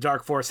that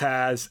Dark Force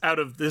has,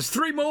 there's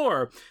 3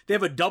 more. They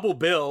have a double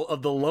bill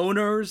of The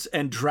Loners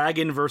and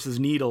Dragon vs.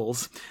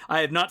 Needles.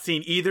 I have not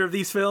seen either of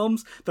these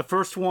films. The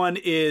first one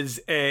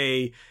is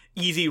a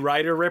Easy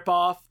Rider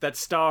ripoff that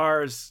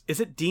stars, is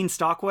it Dean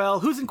Stockwell?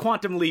 Who's in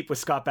Quantum Leap with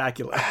Scott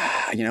Bakula?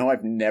 You know,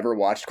 I've never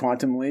watched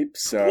Quantum Leap,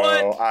 so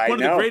what? I One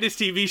know. of the greatest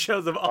TV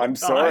shows of all time. I'm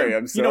sorry.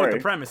 You know what the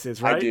premise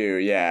is, right? I do,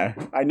 yeah.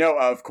 I know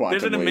of Quantum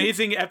Leap. There's an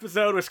amazing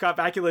episode where Scott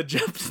Bakula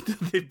jumps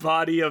into the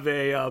body of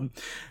a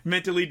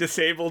mentally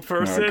disabled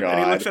person, and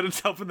he looks at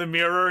himself in the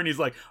mirror, and he's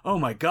like, oh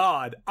my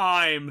god,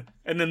 I'm...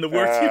 And then the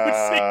words he would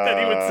say that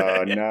he would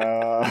say.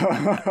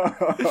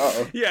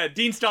 No. Yeah,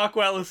 Dean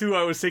Stockwell is who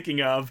I was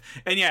thinking of.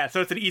 And yeah,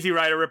 so it's an Easy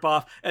Rider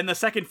ripoff. And the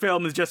second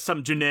film is just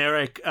some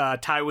generic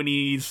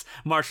Taiwanese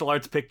martial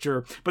arts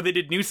picture. But they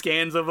did new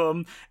scans of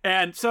them.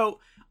 And so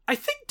I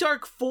think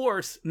Dark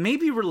Force may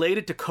be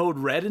related to Code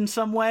Red in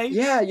some way.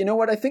 Yeah, you know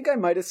what? I think I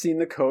might have seen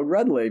the Code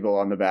Red label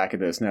on the back of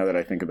this now that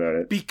I think about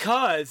it.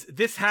 Because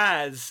this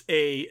has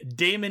a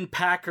Damon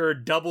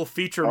Packard double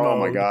feature mode. Oh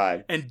my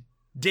god. And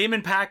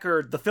Damon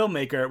Packard, the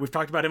filmmaker, we've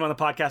talked about him on the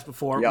podcast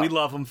before. Yep. We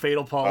love him,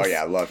 Fatal Pulse. Oh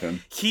yeah, I love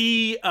him.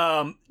 He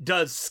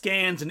does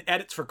scans and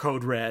edits for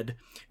Code Red.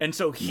 And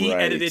so he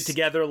edited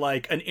together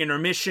like an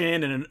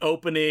intermission and an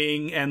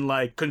opening and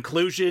like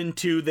conclusion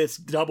to this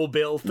double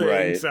bill thing.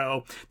 Right.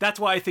 So that's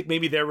why I think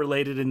maybe they're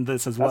related in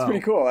this as well. That's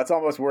pretty cool. That's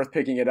almost worth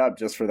picking it up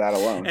just for that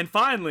alone. And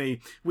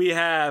finally, we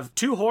have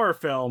 2 horror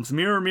films,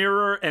 Mirror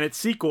Mirror and its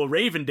sequel,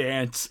 Raven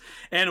Dance.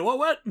 And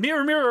what?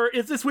 Mirror Mirror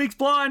is this week's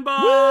Blind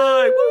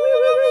Buy!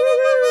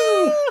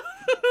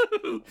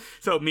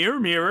 So Mirror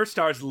Mirror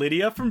stars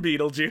Lydia from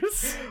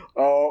Beetlejuice.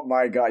 Oh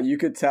my god, you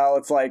could tell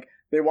it's like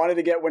they wanted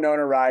to get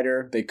Winona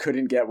Ryder, they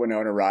couldn't get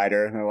Winona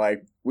Ryder, and they're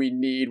like, we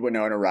need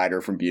Winona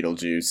Ryder from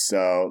Beetlejuice,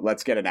 so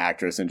let's get an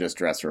actress and just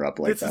dress her up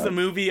like that. This is a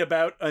movie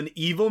about an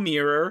evil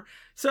mirror,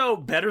 so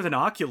better than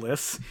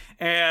Oculus,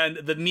 and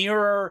the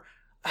mirror...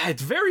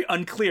 It's very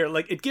unclear.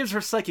 Like, it gives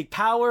her psychic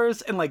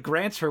powers and, like,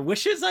 grants her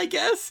wishes, I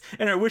guess.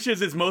 And her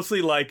wishes is mostly,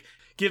 like,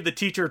 give the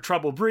teacher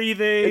trouble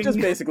breathing. It just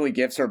basically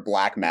gives her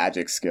black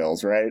magic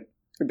skills, right?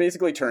 It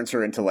basically turns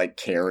her into, like,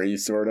 Carrie,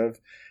 sort of.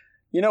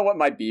 You know what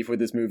my beef with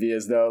this movie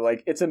is, though?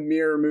 Like, it's a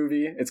mirror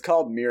movie. It's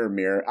called Mirror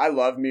Mirror. I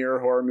love mirror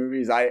horror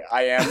movies. I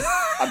am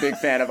a big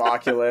fan of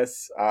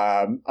Oculus.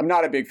 I'm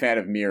not a big fan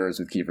of Mirrors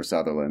with Kiefer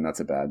Sutherland. That's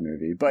a bad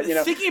movie. But, you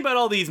know... Thinking about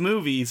all these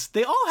movies,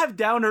 they all have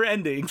downer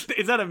endings.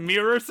 Is that a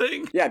mirror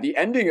thing? Yeah, the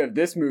ending of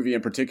this movie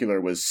in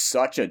particular was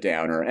such a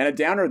downer. And a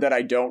downer that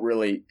I don't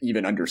really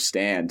even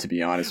understand, to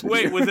be honest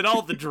with you. Wait, was it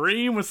all the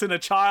dream? Was in a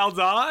child's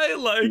eye?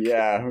 Like...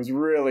 Yeah, I was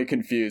really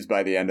confused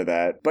by the end of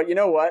that. But you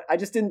know what? I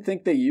just didn't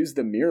think they used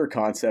the mirror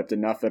concept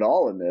enough at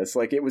all in this.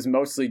 Like, it was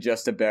mostly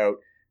just about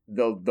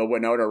the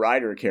Winona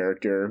Ryder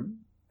character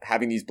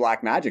having these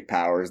black magic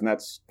powers, and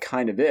that's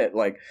kind of it.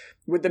 Like,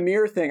 with the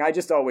mirror thing, I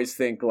just always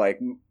think, like,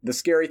 the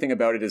scary thing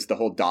about it is the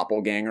whole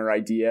doppelganger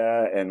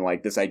idea, and,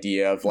 like, this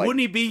idea of, like...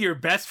 Wouldn't he be your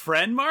best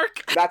friend,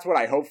 Mark? That's what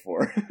I hope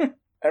for.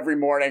 Every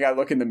morning I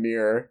look in the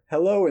mirror.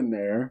 Hello in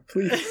there,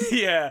 please.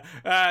 Yeah.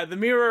 The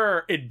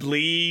mirror, it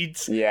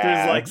bleeds. Yeah.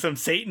 There's like some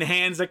Satan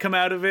hands that come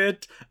out of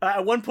it.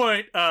 At one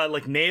point,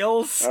 like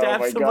nails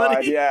stab somebody.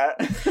 God, yeah.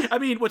 I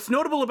mean, what's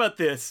notable about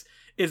this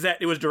is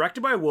that it was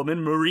directed by a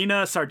woman,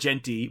 Marina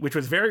Sargenti, which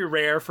was very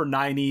rare for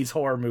 90s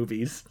horror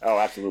movies. Oh,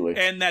 absolutely.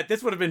 And that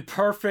this would have been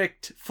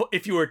perfect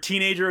if you were a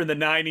teenager in the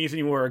 90s and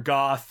you were a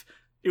goth.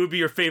 It would be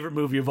your favorite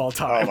movie of all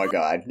time. Oh my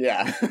god,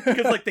 yeah.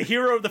 Because, like, the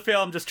hero of the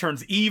film just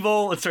turns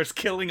evil and starts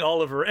killing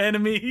all of her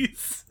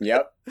enemies.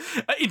 Yep.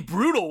 In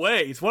brutal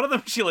ways. One of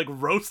them she, like,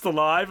 roasts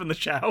alive in the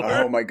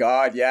shower. Oh my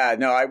god, yeah.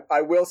 No,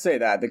 I will say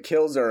that. The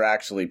kills are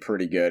actually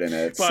pretty good in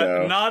it.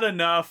 But not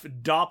enough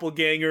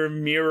doppelganger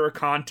mirror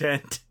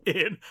content,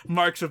 in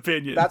Mark's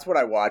opinion. That's what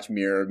I watch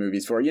mirror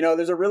movies for. You know,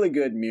 there's a really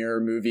good mirror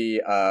movie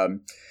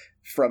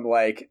from,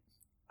 like,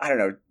 I don't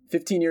know,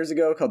 15 years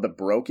ago called The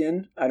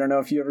Broken. I don't know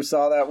if you ever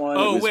saw that one.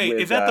 Oh, wait,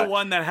 is that the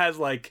one that has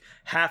like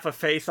half a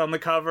face on the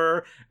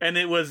cover and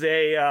it was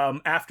a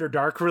After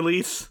Dark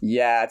release?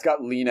 Yeah, it's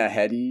got Lena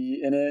Headey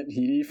in it,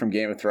 Headey from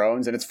Game of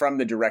Thrones, and it's from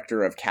the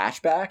director of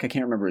Cashback. I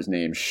can't remember his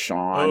name,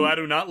 Sean. Oh, I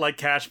do not like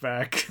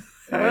Cashback.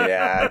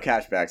 Yeah,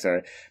 Cashback,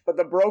 sorry. But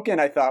The Broken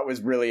I thought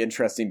was really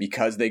interesting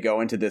because they go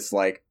into this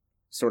like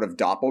sort of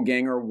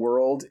doppelganger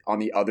world on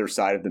the other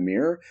side of the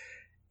mirror.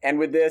 And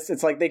with this,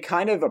 it's like they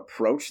kind of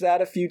approach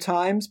that a few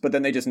times, but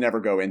then they just never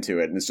go into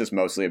it. And it's just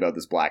mostly about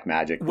this black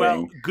magic thing.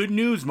 Well, good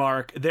news,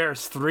 Mark.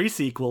 There's 3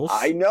 sequels.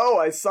 I know,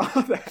 I saw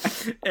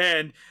that.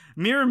 And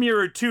Mirror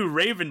Mirror 2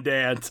 Raven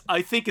Dance,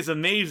 I think, is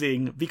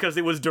amazing because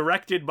it was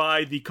directed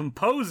by the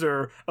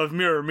composer of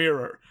Mirror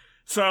Mirror.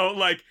 So,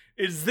 like,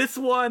 is this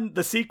one,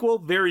 the sequel,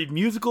 very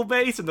musical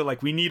based? And they're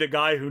like, we need a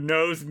guy who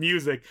knows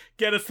music.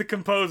 Get us the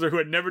composer who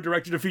had never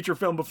directed a feature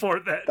film before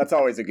then. That's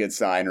always a good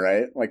sign,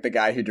 right? Like the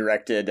guy who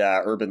directed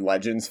Urban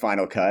Legends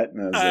Final Cut.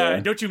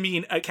 Don't you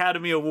mean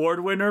Academy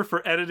Award winner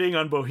for editing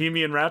on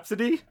Bohemian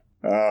Rhapsody?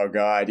 Oh,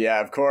 God. Yeah,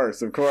 of course.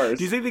 Do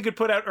you think they could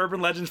put out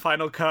Urban Legends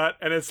Final Cut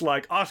and it's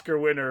like Oscar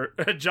winner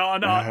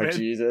John Ottman? Oh,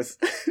 Jesus.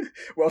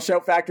 Well,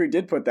 Shout Factory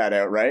did put that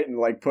out, right? And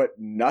like put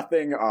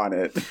nothing on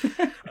it.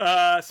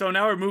 So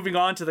now we're moving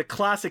on to the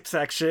classic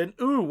section.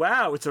 Ooh,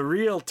 wow, it's a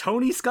real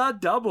Tony Scott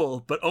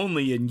double, but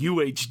only in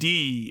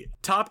UHD.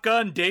 Top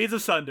Gun Days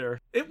of Thunder.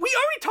 We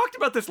already talked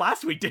about this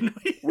last week, didn't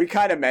we? We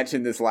kind of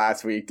mentioned this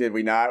last week, did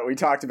we not? We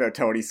talked about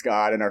Tony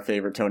Scott and our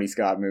favorite Tony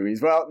Scott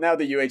movies. Well, now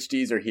the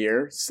UHDs are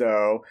here,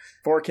 so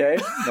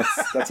 4K.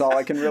 That's all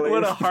I can really...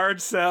 What a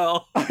hard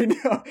sell. I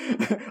know.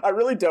 I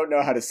really don't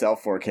know how to sell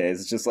 4Ks.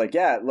 It's just like,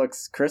 yeah, it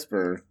looks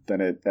crisper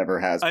than it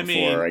ever has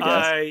before, I guess.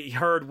 I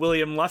heard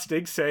William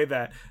Lustig say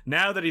that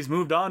now that he's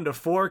moved on to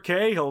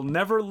 4K, he'll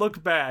never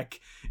look back.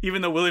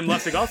 Even though William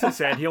Lustig also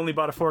said he only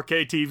bought a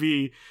 4K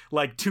TV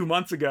like 2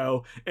 months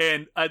ago.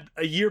 And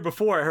a year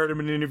before, I heard him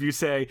in an interview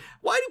say,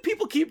 why do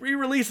people keep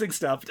re-releasing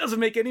stuff? It doesn't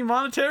make any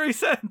monetary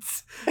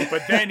sense.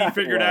 But then he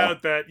figured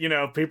out that,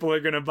 people are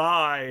going to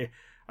buy...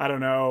 I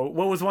don't know.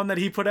 What was one that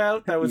he put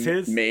out? That was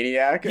his?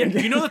 Maniac. Yeah,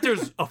 you know that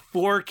there's a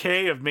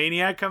 4K of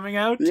Maniac coming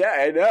out? Yeah,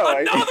 I know.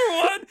 Another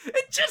one!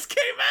 It just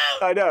came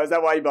out! I know. Is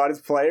that why he bought his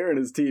player and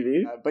his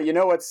TV? But you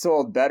know what's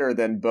sold better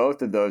than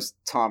both of those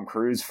Tom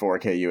Cruise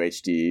 4K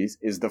UHDs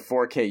is the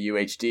 4K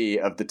UHD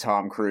of the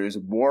Tom Cruise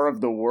War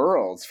of the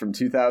Worlds from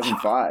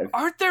 2005.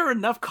 Aren't there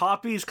enough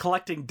copies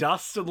collecting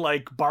dust in,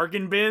 like,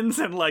 bargain bins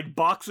and, like,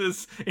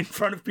 boxes in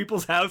front of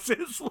people's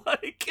houses?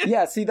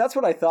 Yeah, see, that's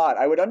what I thought.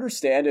 I would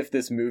understand if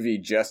this movie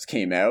just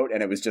came out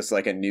and it was just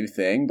like a new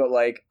thing, but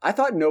like I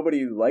thought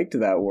nobody liked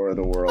that War of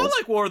the Worlds. I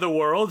like War of the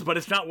Worlds, but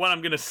it's not one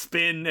I'm gonna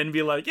spin and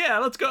be like, yeah,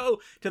 let's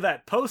go to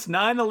that post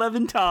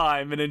 9/11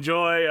 time and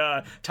enjoy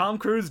Tom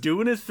Cruise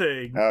doing his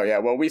thing. Oh yeah,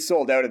 well we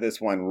sold out of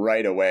this one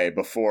right away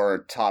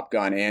before Top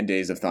Gun and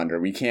Days of Thunder.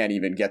 We can't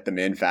even get them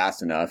in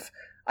fast enough.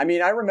 I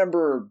mean, I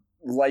remember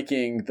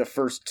liking the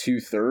first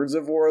 2/3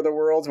 of War of the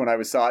Worlds when I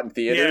saw it in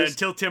theaters. Yeah,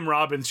 until Tim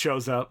Robbins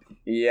shows up.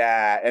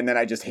 Yeah, and then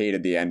I just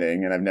hated the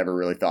ending, and I've never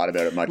really thought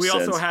about it much since. We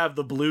also have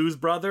the Blues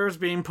Brothers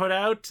being put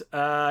out.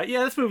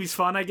 Yeah, this movie's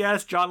fun, I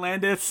guess. John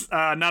Landis,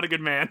 not a good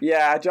man.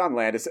 Yeah, John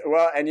Landis.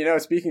 Well,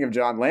 and speaking of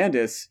John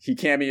Landis, he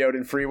cameoed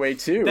in Freeway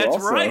 2 That's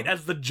also. right,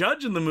 as the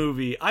judge in the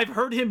movie. I've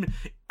heard him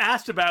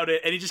asked about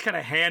it, and he just kind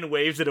of hand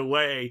waves it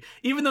away,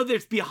 even though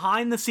there's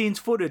behind-the-scenes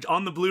footage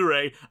on the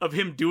Blu-ray of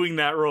him doing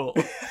that role.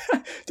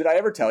 Did I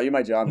ever tell you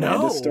my John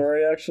Landis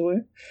story, actually?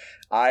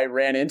 I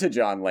ran into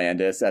John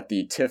Landis at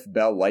the TIFF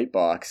Bell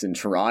Lightbox in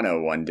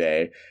Toronto one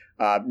day.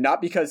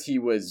 Not because he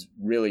was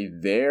really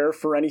there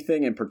for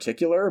anything in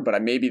particular,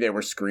 but maybe they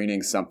were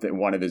screening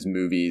one of his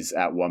movies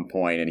at one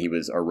point and he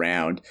was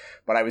around.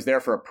 But I was there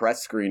for a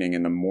press screening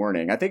in the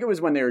morning. I think it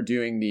was when they were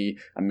doing the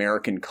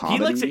American comedy.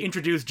 He likes to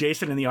introduce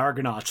Jason and the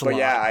Argonauts a lot.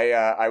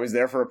 Yeah, I was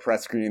there for a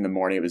press screening in the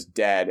morning. It was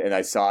dead, and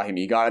I saw him.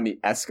 He got on the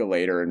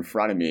escalator in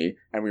front of me,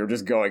 and we were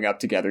just going up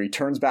together. He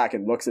turns back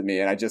and looks at me,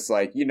 and I just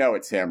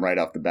it's him right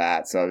off the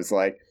bat. So I was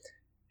like,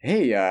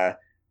 hey,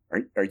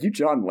 Are you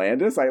John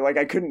Landis?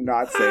 I couldn't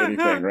not say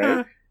anything,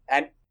 right?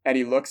 And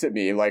he looks at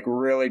me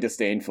really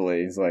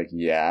disdainfully. He's like,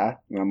 yeah.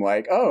 And I'm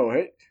like, oh,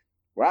 hey,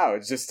 wow,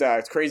 it's just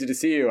it's crazy to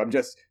see you. I'm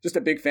just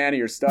a big fan of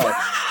your stuff.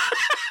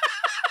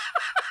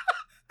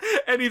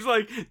 And he's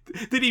like,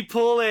 did he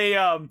pull he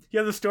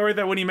has a story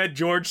that when he met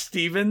George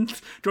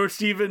Stevens,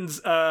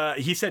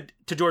 he said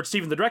to George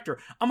Stevens, the director,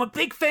 I'm a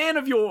big fan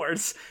of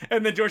yours.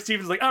 And then George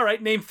Stevens was like, all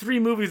right, name 3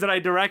 movies that I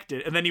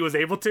directed. And then he was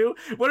able to.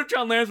 What if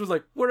John Landis was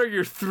like, what are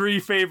your 3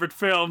 favorite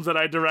films that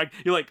I direct?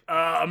 You're like,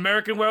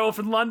 American Werewolf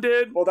in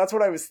London. Well, that's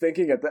what I was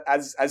thinking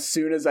as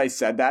soon as I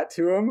said that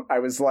to him. I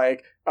was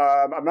like,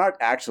 I'm not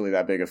actually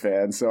that big a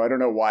fan, so I don't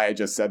know why I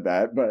just said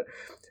that. But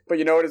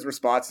you know what his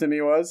response to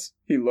me was?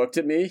 He looked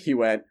at me, he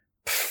went,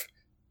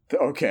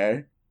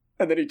 okay.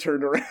 And then he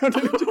turned around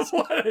and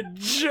what a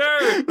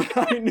jerk!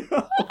 I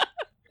know.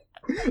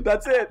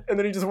 That's it. And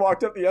then he just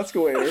walked up the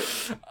escalator.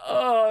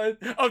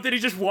 Did he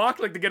just walk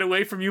to get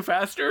away from you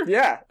faster?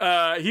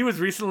 Yeah. He was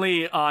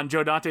recently on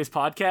Joe Dante's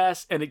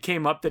podcast, and it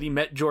came up that he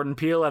met Jordan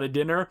Peele at a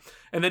dinner,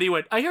 and then he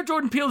went, I hear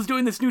Jordan Peele's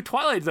doing this new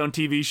Twilight Zone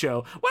TV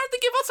show. Why don't they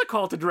give us a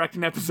call to direct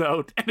an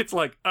episode? And it's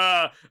like,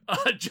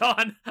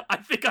 John, I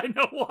think I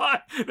know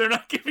why they're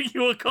not giving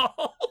you a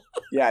call.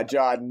 Yeah,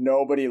 John,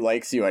 nobody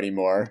likes you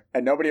anymore.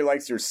 And nobody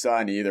likes your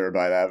son either,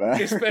 by that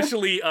matter.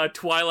 Especially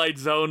Twilight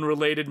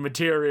Zone-related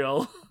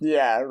material.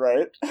 Yeah,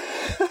 right.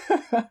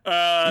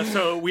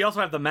 So we also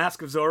have The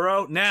Mask of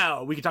Zorro.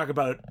 Now, we can talk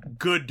about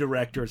good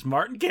directors.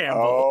 Martin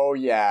Campbell. Oh,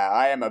 yeah.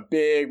 I am a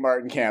big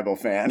Martin Campbell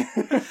fan.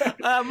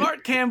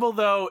 Martin Campbell,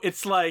 though,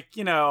 it's like,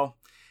 you know,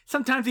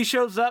 sometimes he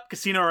shows up,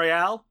 Casino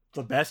Royale,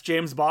 the best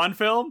James Bond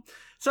film.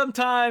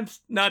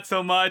 Sometimes, not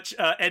so much.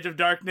 Edge of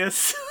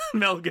Darkness,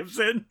 Mel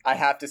Gibson. I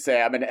have to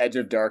say, I'm an Edge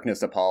of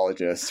Darkness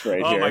apologist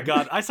here. Oh my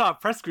god, I saw a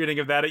press screening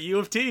of that at U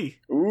of T.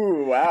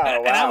 Ooh,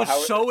 wow. And I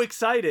was so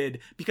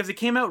excited because it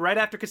came out right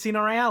after Casino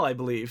Royale, I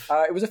believe.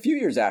 It was a few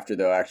years after,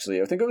 though,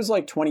 actually. I think it was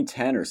like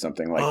 2010 or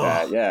something like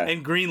that, yeah.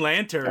 And Green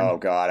Lantern. Oh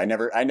god, I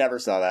never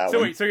saw that one.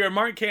 So wait, so you're a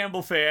Martin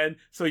Campbell fan,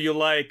 so you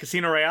like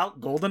Casino Royale,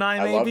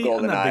 GoldenEye maybe? I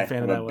love GoldenEye. I'm not a big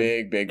fan of that one. I'm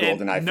a big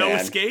GoldenEye fan. No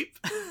Escape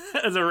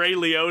as a Ray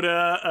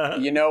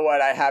Liotta. You know what?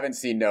 I haven't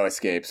seen No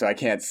Escape, so I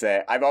can't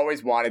say. I've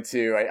always wanted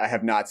to. I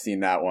have not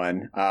seen that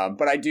one.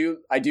 But I do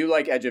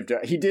like Edge of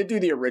Darkness. He did do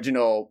the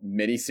original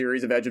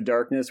miniseries of Edge of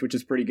Darkness, which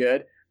is pretty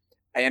good.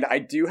 And I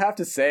do have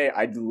to say,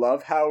 I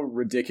love how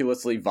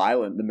ridiculously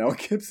violent the Mel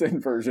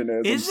Gibson version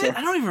is. Is it?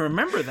 I don't even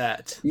remember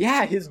that.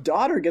 Yeah, his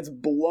daughter gets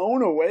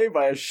blown away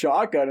by a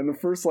shotgun in the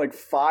first,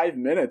 5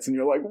 minutes, and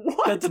you're like,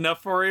 what? That's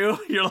enough for you?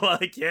 You're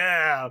like,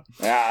 yeah.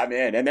 Yeah, I'm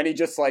in. And then he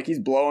just, he's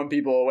blowing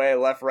people away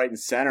left, right, and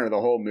center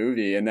the whole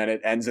movie, and then it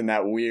ends in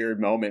that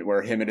weird moment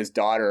where him and his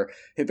daughter,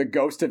 the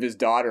ghost of his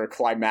daughter,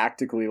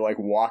 climactically,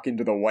 walk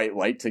into the white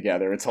light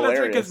together. It's hilarious.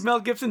 That's right, because Mel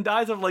Gibson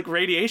dies of,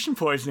 radiation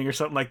poisoning or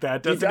something like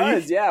that, doesn't he? He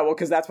does, yeah. Well,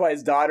 because that's why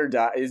his daughter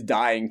is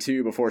dying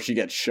too before she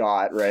gets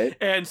shot, right?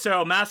 And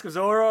so Mask of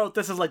Zorro,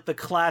 this is the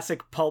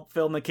classic pulp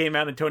film that came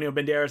out, Antonio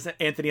Banderas and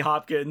Anthony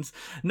Hopkins,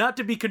 not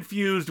to be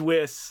confused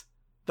with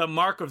The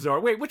Mark of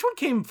Zorro. Wait, which one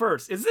came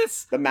first? Is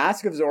this? The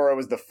Mask of Zorro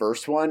was the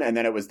first one, and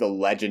then it was The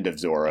Legend of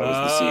Zorro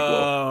was the sequel.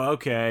 Oh,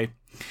 okay.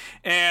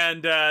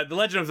 And The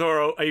Legend of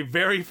Zorro, a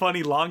very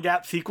funny long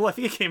gap sequel. I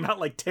think it came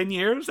out 10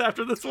 years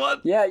after this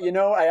one. Yeah,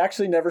 I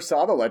actually never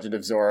saw The Legend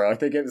of Zorro. I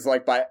think it was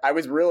I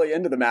was really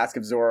into The Mask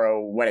of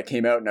Zorro when it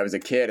came out and I was a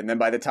kid. And then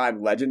by the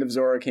time Legend of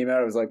Zorro came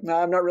out, I was like,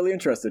 nah, I'm not really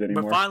interested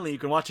anymore. But finally, you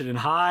can watch it in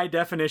high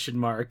definition,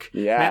 Mark.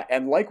 Yeah,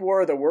 and like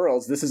War of the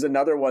Worlds, this is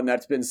another one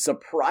that's been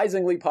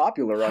surprisingly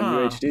popular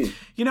on UHD.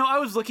 I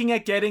was looking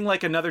at getting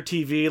another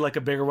TV,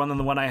 a bigger one than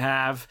the one I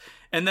have.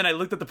 And then I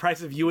looked at the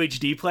price of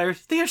UHD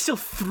players. They are still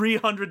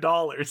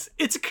 $300.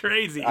 It's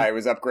crazy. I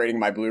was upgrading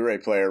my Blu-ray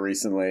player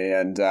recently,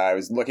 and I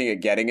was looking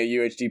at getting a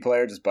UHD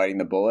player, just biting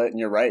the bullet. And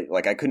you're right.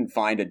 I couldn't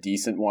find a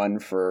decent one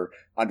for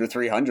under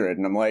 $300.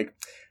 And I'm like,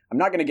 I'm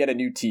not going to get a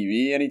new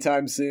TV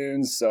anytime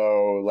soon,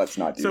 so let's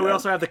not do that. So we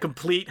also have the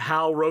complete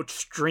HAL Roach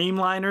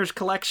Streamliners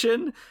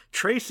collection.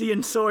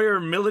 Tracy Sawyer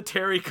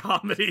Military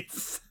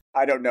Comedies.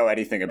 I don't know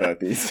anything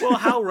about these. Well,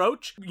 Hal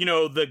Roach,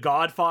 the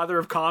godfather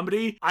of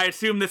comedy. I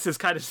assume this is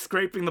kind of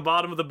scraping the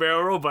bottom of the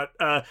barrel, but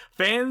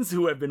fans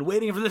who have been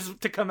waiting for this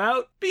to come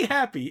out, be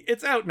happy.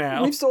 It's out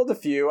now. We've sold a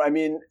few. I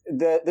mean,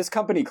 this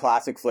company,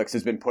 Classicflix,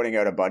 has been putting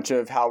out a bunch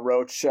of Hal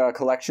Roach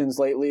collections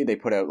lately. They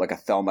put out a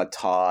Thelma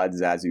Todd,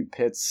 Zazu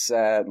Pitts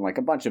set, and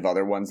a bunch of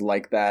other ones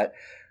like that.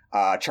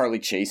 Charlie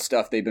Chase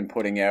stuff they've been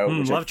putting out,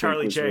 which love I think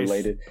Charlie was Chase.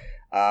 Related.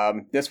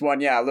 This one,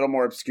 yeah, a little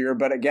more obscure,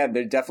 but again,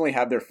 they definitely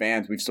have their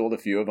fans. We've sold a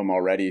few of them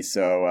already,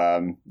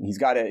 so he's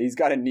got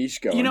a niche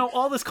going.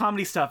 All this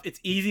comedy stuff, it's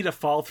easy to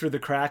fall through the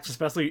cracks,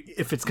 especially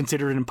if it's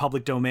considered in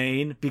public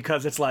domain,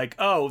 because it's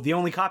the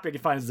only copy I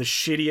can find is the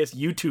shittiest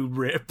YouTube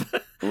rip.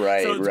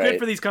 Right, so it's good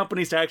for these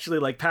companies to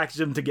actually package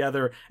them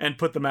together and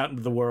put them out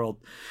into the world.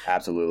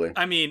 Absolutely.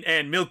 I mean,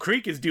 and Mill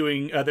Creek is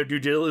doing their due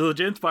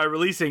diligence by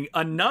releasing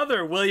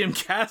another William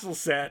Castle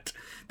set.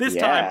 This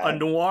time, a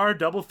noir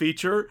double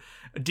feature.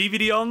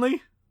 DVD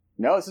only?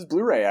 No, this is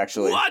Blu-ray,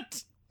 actually.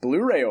 What?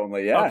 Blu-ray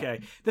only, yeah. Okay.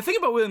 The thing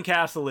about William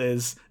Castle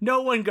is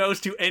no one goes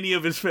to any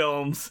of his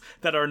films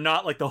that are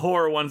not the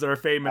horror ones that are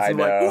famous. And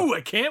ooh, I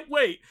can't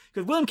wait.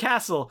 Because William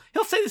Castle,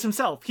 he'll say this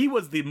himself, he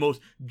was the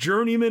most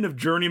journeyman of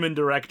journeyman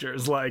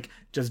directors.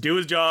 Just do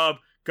his job,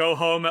 go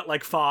home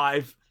at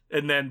 5,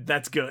 and then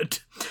that's good.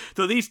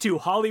 So these two,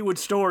 Hollywood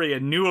Story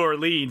and New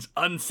Orleans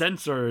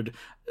Uncensored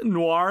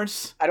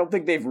noirs. I don't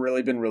think they've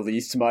really been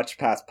released much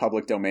past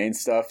public domain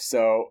stuff,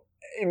 so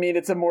I mean,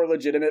 it's a more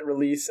legitimate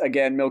release.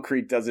 Again, Mill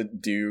Creek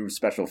doesn't do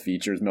special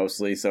features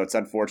mostly, so it's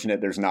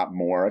unfortunate there's not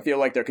more. I feel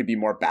like there could be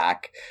more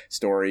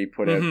backstory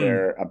put out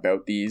there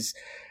about these.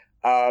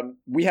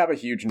 We have a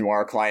huge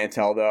noir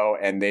clientele, though,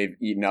 and they've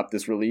eaten up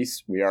this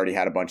release. We already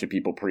had a bunch of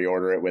people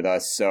pre-order it with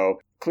us, so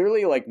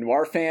clearly,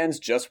 noir fans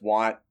just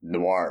want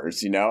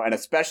noirs, and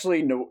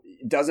especially,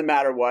 it doesn't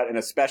matter what, and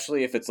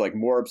especially if it's,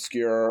 more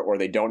obscure, or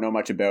they don't know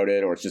much about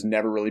it, or it's just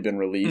never really been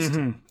released.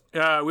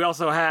 We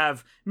also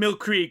have Mill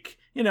Creek,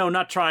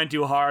 not trying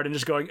too hard and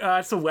just going,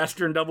 it's a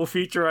Western double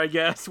feature, I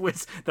guess,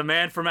 with The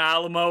Man from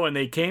Alamo and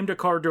They Came to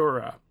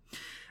Cordura.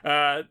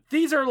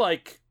 These are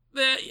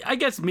I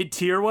guess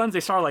mid-tier ones. They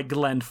star like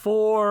Glenn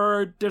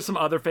Ford. There's some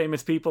other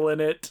famous people in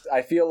it.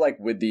 I feel like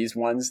with these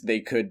ones, they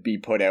could be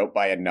put out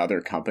by another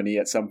company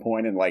at some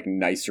point in like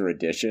nicer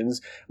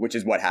editions, which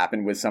is what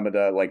happened with some of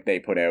the, like they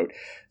put out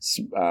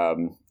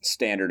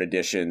standard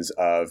editions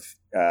of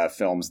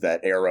films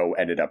that Arrow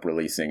ended up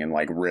releasing in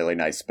like really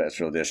nice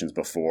special editions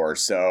before.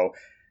 So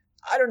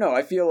I don't know.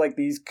 I feel like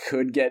these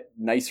could get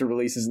nicer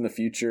releases in the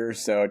future,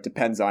 so it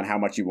depends on how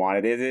much you want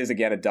it. It is,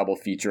 again, a double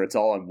feature. It's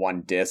all on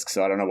one disc,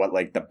 so I don't know what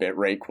like the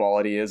bitrate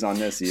quality is on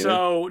this either.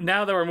 So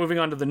now that we're moving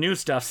on to the new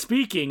stuff,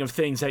 speaking of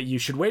things that you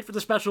should wait for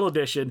the special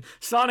edition,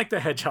 Sonic the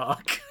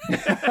Hedgehog.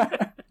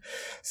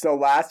 So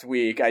last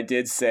week, I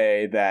did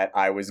say that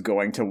I was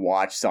going to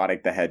watch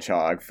Sonic the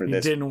Hedgehog for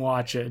this. You didn't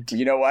watch it.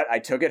 You know what? I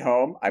took it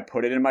home, I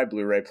put it in my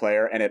Blu-ray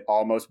player, and it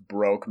almost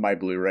broke my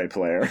Blu-ray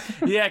player.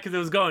 Yeah, because it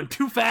was going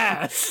too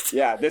fast.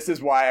 Yeah, this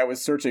is why I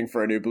was searching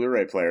for a new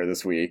Blu-ray player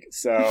this week.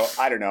 So,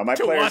 I don't know. My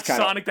to player's watch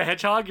kind of... Sonic the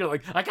Hedgehog, you're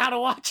like, I gotta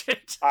watch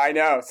it. I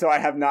know. So I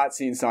have not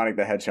seen Sonic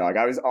the Hedgehog.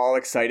 I was all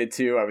excited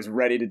to. I was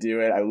ready to do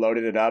it. I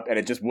loaded it up, and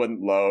it just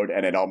wouldn't load,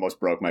 and it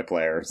almost broke my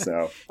player.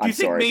 So, I'm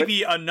sorry. Do you think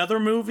maybe another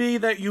movie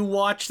that you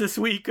watched this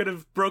week could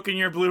have broken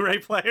your Blu-ray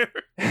player?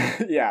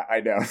 Yeah,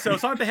 I know. So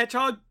Sonic the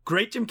Hedgehog,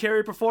 great Jim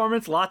Carrey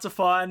performance, lots of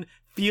fun.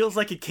 Feels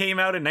like it came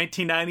out in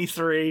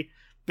 1993.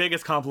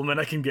 Biggest compliment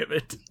I can give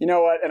it. You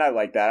know what? And I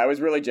like that. I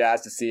was really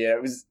jazzed to see it.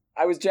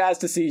 I was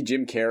jazzed to see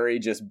Jim Carrey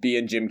just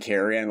being Jim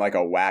Carrey in like a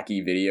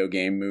wacky video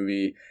game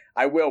movie.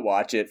 I will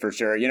watch it for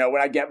sure. You know,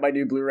 when I get my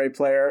new Blu-ray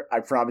player,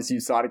 I promise you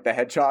Sonic the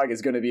Hedgehog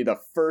is going to be the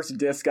first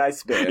disc I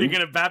spin. You're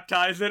going to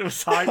baptize it with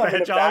Sonic the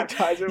Hedgehog?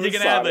 You're going to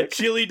have a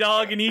chili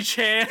dog in each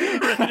hand,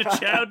 ready to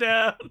chow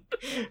down?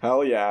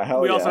 Hell yeah,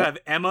 We also have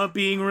Emma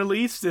being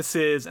released. This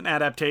is an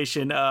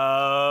adaptation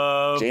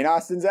of... Jane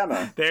Austen's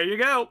Emma. There you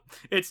go.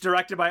 It's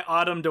directed by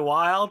Autumn de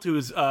Wilde,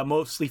 who's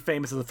mostly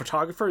famous as a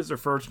photographer. It's her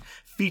first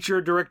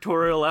feature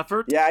directorial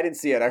effort. Yeah, I didn't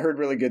see it. I heard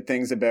really good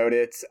things about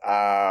it.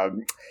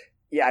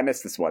 Yeah, I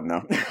missed this one,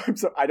 though.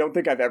 So I don't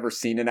think I've ever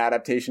seen an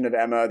adaptation of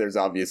Emma. There's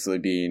obviously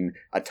been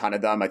a ton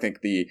of them. I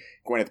think the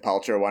Gwyneth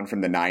Paltrow one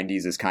from the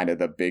 90s is kind of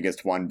the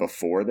biggest one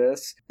before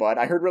this. But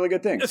I heard really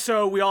good things.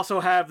 So we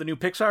also have the new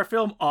Pixar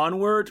film,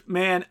 Onward.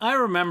 Man, I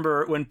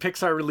remember when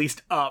Pixar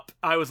released Up,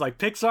 I was like,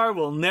 Pixar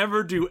will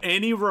never do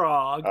any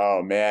wrong.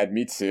 Oh, man,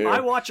 me too. I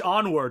watch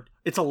Onward.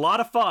 It's a lot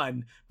of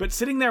fun, but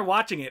sitting there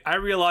watching it, I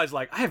realized,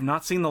 like, I have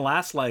not seen the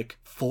last,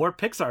 4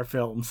 Pixar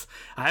films.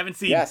 I haven't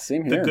seen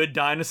The Good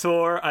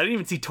Dinosaur. I didn't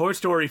even see Toy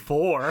Story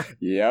 4.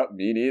 Yep,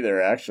 me neither,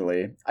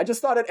 actually. I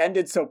just thought it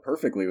ended so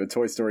perfectly with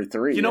Toy Story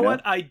 3. You know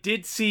what? I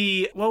did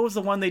see, what was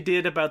the one they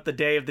did about the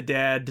Day of the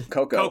Dead?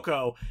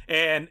 Coco.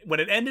 And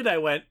when it ended, I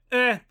went,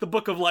 The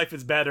Book of Life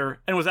is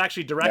better, and was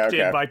actually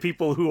directed by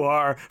people who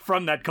are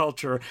from that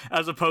culture,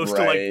 as opposed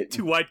to,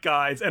 2 white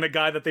guys and a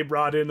guy that they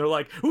brought in. They're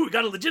like, ooh, we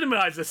gotta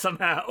legitimize this somehow.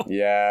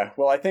 Yeah,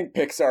 well, I think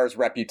Pixar's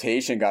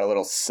reputation got a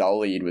little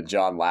sullied with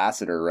John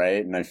Lasseter,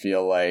 right? And I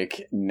feel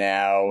like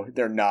now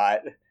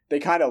they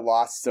kind of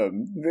lost the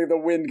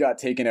wind got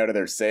taken out of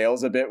their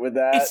sails a bit with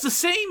that. It's the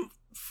same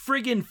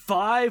friggin'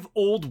 5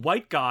 old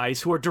white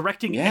guys who are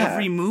directing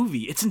every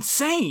movie. It's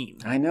insane.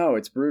 I know,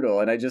 it's brutal.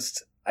 And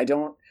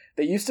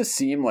they used to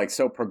seem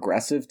so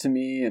progressive to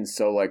me and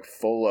so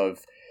full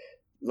of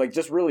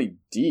just really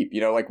deep,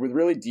 with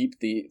really deep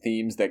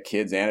themes that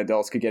kids and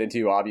adults could get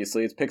into.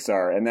 Obviously, it's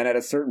Pixar. And then at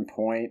a certain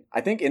point,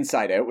 I think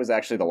Inside Out was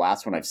actually the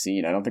last one I've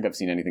seen. I don't think I've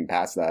seen anything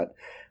past that.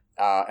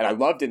 And I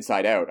loved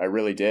Inside Out. I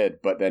really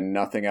did. But then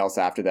nothing else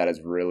after that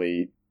has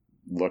really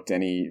looked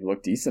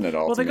decent at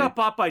all. Well, they got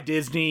bought by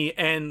Disney,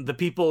 and the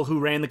people who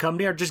ran the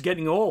company are just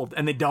getting old,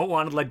 and they don't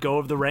want to let go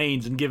of the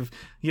reins and give,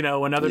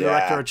 another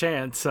director a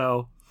chance.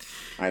 So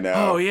I know.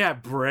 Oh, yeah.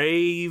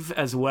 Brave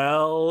as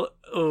well.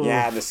 Ooh.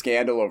 Yeah, and the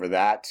scandal over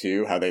that,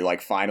 too. How they,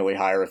 finally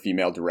hire a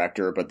female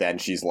director, but then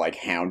she's,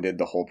 hounded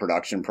the whole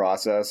production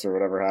process or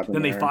whatever happened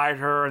Then there. They fired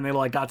her, and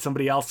they, got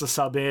somebody else to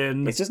sub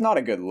in. It's just not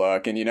a good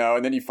look. And,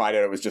 and then you find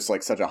out it was just,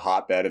 such a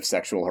hotbed of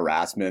sexual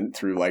harassment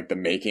through, the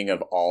making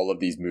of all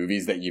of these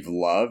movies that you've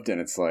loved. And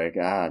it's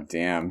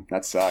damn,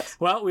 that sucks.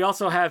 Well, we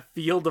also have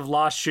Field of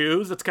Lost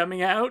Shoes that's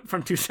coming out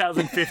from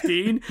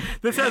 2015.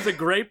 This has a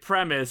great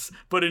premise,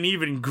 but an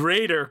even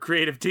greater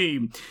creative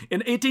team. In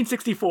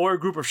 1864, a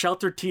group of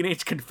sheltered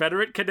teenage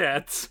Confederate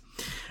cadets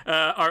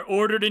are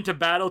ordered into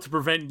battle to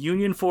prevent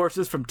Union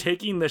forces from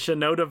taking the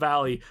Shenandoah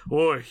Valley.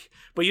 Oy.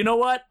 But you know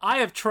what? I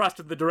have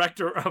trusted the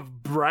director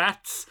of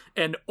Bratz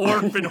and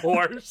Orphan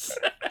Horse.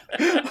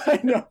 I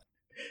know.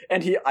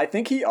 And I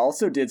think he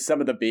also did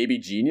some of the Baby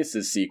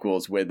Geniuses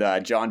sequels with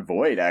John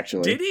Voight,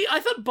 actually. Did he? I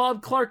thought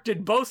Bob Clark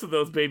did both of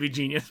those Baby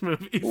Genius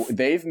movies.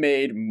 They've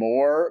made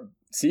more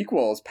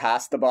sequels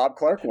past the Bob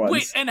Clark ones.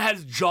 Wait, and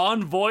has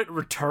John Voight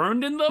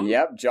returned in them?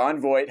 Yep, John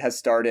Voight has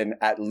starred in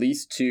at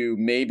least 2,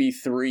 maybe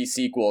 3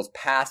 sequels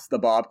past the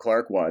Bob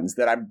Clark ones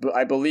that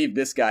I believe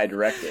this guy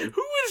directed.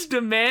 Who is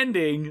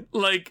demanding,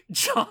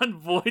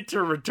 John Voight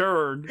to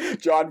return?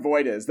 John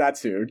Voight is.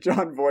 That's who.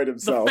 John Voight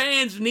himself. The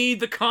fans need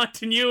the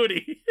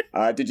continuity.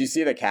 Did you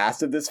see the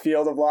cast of this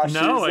Field of Lost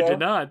Shoes? No, I did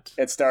not.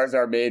 It stars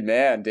our main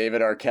man,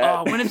 David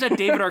Arquette. Oh, when is that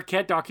David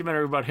Arquette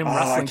documentary about him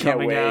wrestling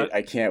coming out?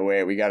 I can't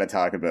wait. We got to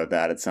talk about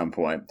that at some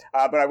point.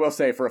 But I will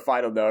say, for a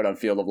final note on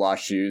Field of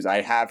Lost Shoes,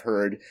 I have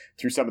heard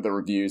through some of the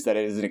reviews that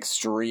it is an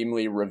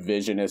extremely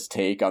revisionist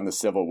take on the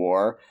Civil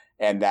War,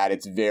 and that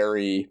it's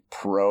very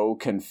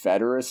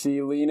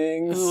pro-Confederacy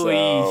leaning.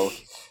 So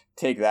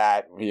take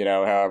that,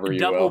 however you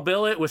will. Double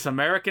bill it with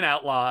American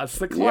Outlaws,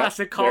 the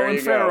classic Colin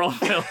Farrell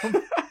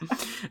film.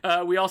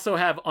 We also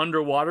have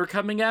Underwater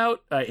coming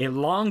out, a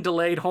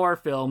long-delayed horror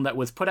film that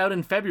was put out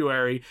in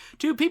February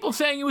to people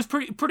saying it was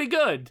pretty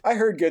good. I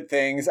heard good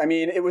things. I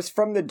mean, it was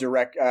from the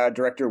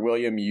director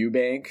William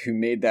Eubank, who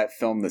made that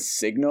film The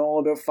Signal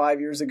about 5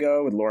 years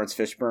ago with Lawrence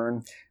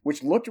Fishburne,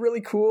 which looked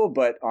really cool,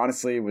 but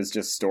honestly was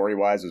just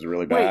story-wise was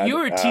really bad. Wait, you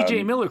were a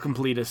TJ Miller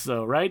completist,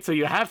 though, right? So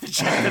you have to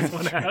check this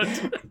one out.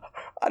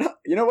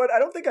 You know what? I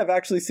don't think I've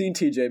actually seen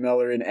TJ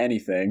Miller in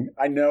anything.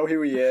 I know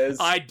who he is.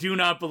 I do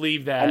not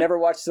believe that. I never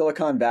watched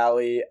Silicon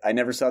Valley. I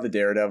never saw the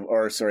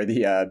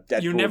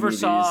Deadpool You never movies.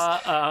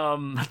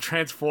 Saw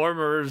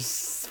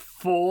Transformers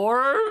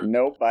 4?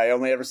 Nope, I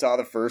only ever saw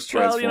the first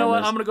Transformers. Well, you know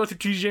what? I'm going to go through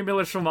TJ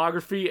Miller's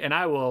filmography and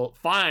I will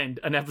find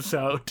an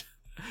episode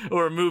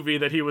or a movie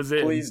that he was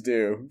in. Please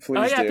do.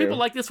 People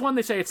like this one.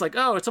 They say it's like,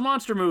 oh, it's a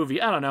monster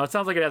movie. I don't know. It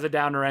sounds like it has a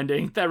downer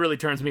ending. That really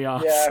turns me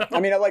off. Yeah, so. I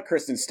mean, I like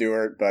Kristen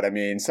Stewart, but I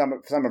mean, some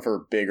of her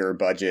bigger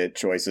budget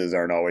choices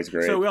aren't always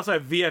great. So we also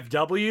have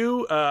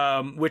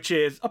VFW, which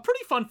is a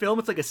pretty fun film.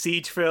 It's like a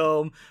siege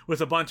film with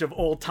a bunch of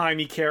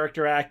old-timey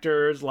character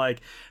actors.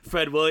 Like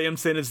Fred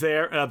Williamson is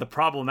there, the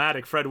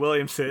problematic Fred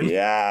Williamson.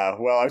 Yeah,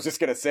 well, I was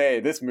just going to say,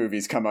 this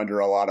movie's come under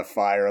a lot of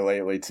fire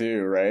lately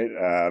too, right?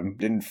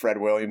 Didn't Fred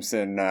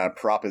Williamson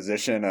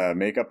proposition a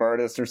makeup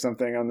artist or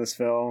something on this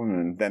film,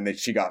 and then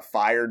she got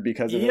fired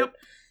because of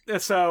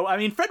it? So, I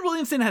mean, Fred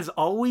Williamson has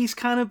always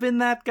kind of been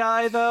that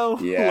guy, though.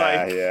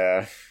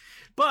 Yeah.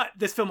 But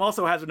this film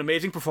also has an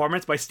amazing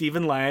performance by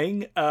Stephen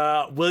Lang,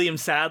 William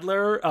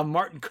Sadler,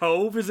 Martin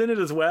Kove is in it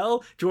as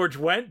well, George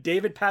Wendt,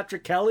 David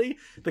Patrick Kelly,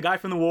 the guy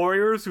from the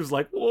Warriors who's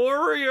like,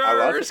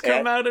 Warriors,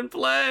 come out and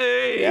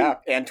play. Yeah,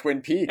 and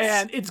Twin Peaks.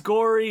 And it's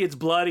gory, it's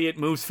bloody, it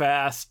moves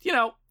fast.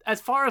 As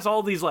far as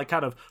all these like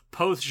kind of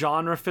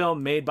post-genre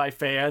film made by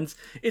fans,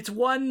 it's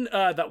one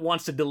that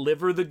wants to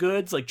deliver the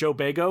goods, like Joe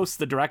Begos,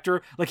 the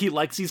director. Like, he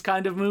likes these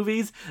kind of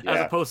movies as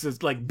opposed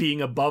to like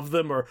being above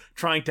them or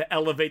trying to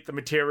elevate the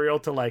material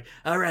to like,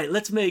 all right,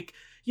 let's make,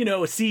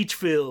 a siege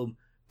film,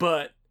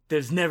 but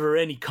there's never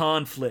any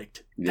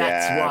conflict.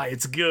 That's why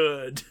it's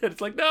good. And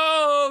it's like,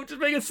 no, just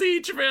make a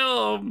siege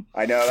film.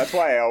 I know, that's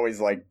why I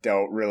always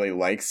don't really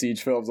like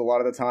siege films a lot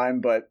of the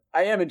time, but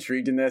I am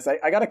intrigued in this.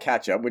 I gotta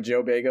catch up with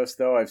Joe Begos,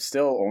 though. I've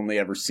still only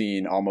ever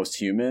seen Almost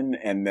Human,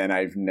 and then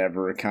I've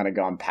never kind of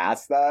gone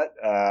past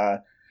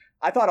that.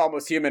 I thought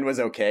Almost Human was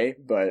okay,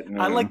 but...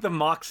 I like the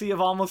moxie of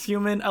Almost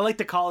Human. I like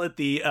to call it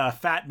the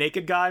fat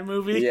naked guy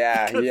movie.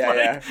 Yeah.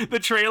 The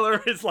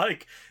trailer is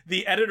like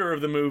the editor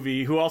of the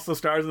movie, who also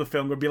stars in the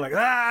film, would be like,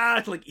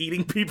 it's like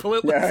eating people,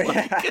 it looks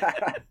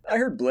like. I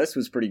heard Bliss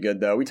was pretty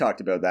good, though. We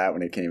talked about that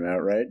when it came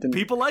out, right?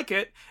 People like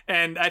it,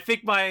 and I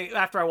think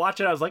after I watched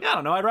it, I was like, I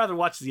don't know, I'd rather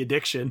watch The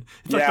Addiction.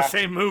 It's like the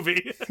same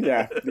movie.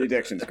 Yeah, The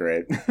Addiction's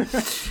great.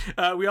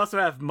 We also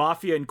have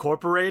Mafia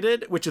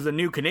Incorporated, which is a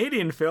new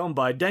Canadian film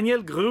by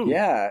Daniel Gru.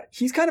 Yeah,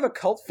 he's kind of a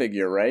cult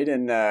figure, right?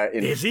 In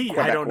is he? Quebecois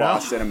I don't know.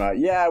 Cinema.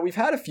 Yeah, we've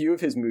had a few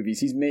of his movies.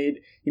 He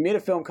made a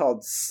film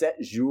called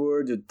Sept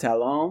Jours de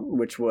Talent,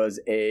 which was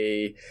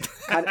a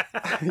kind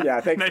of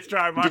Nice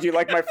try, Mark. Did you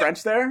like my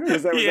French there?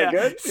 Was that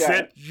good? Yeah.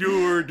 Sept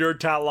Jours de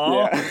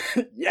Talent.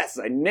 Yeah. Yes,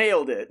 I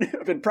nailed it.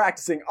 I've been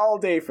practicing all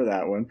day for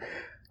that one.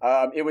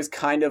 It was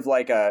kind of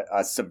like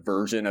a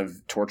subversion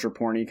of torture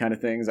porny kind of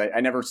things. I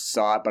never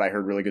saw it, but I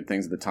heard really good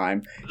things at the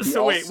time.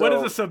 Wait, what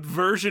is a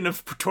subversion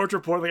of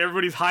torture porn? Like,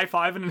 everybody's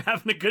high-fiving and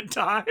having a good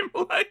time?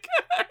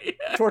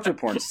 Torture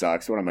porn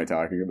sucks. What am I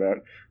talking about?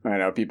 I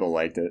know, people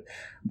liked it.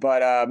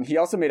 But he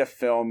also made a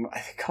film,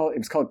 it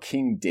was called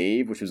King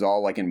Dave, which was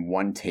all like in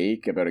one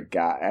take about a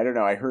guy. I don't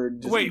know, I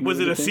heard... Wait,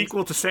 was it a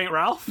sequel to St.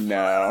 Ralph?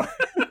 No.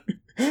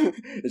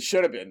 It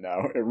should have been,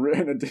 though.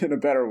 In a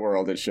better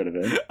world, it should have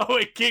been. Oh,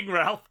 wait, King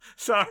Ralph.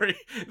 Sorry.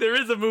 There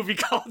is a movie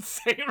called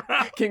St.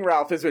 Ralph. King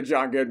Ralph is with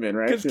John Goodman,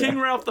 right? Because King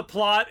Ralph, the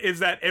plot is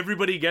that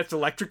everybody gets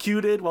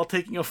electrocuted while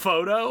taking a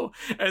photo,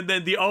 and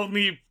then the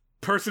only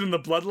person in the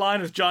bloodline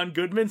is John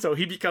Goodman, so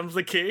he becomes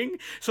the king.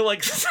 So,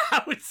 like,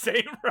 how would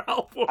St.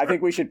 Ralph work? I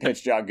think we should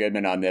pitch John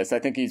Goodman on this. I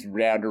think he's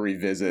down to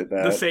revisit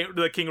that.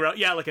 The King Ralph.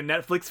 Yeah, like a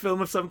Netflix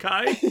film of some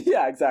kind.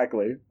 Yeah,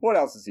 exactly. What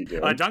else is he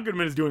doing? John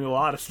Goodman is doing a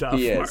lot of stuff.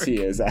 He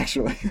is,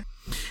 actually.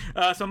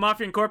 So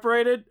Mafia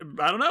Incorporated,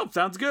 I don't know,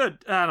 sounds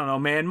good. I don't know,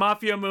 man.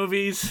 Mafia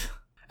movies...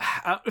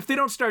 if they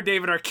don't star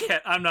David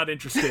Arquette, I'm not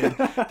interested.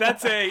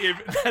 That's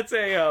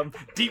a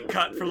deep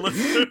cut for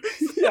listeners.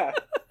 Yeah.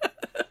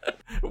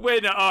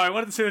 Wait, no, I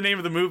wanted to say the name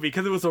of the movie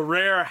because it was a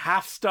rare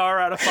half star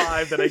out of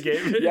 5 that I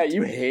gave it. Yeah,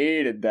 you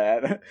hated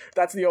that.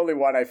 That's the only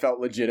one I felt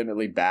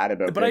legitimately bad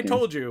about. But picking. I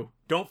told you,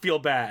 don't feel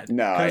bad.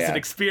 No, because it's an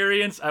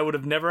experience I would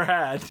have never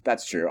had.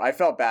 That's true. I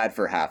felt bad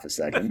for half a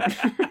second.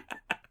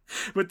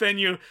 But then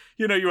you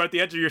were at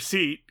the edge of your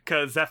seat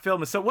because that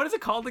film is so. What is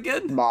it called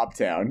again?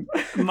 Mobtown.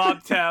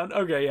 Mobtown.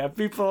 Okay, yeah.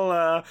 People.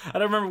 I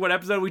don't remember what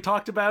episode we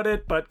talked about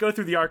it, but go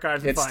through the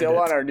archives. And it's find still it.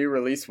 On our new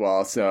release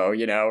wall, so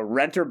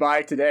rent or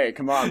buy today.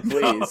 Come on,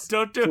 please.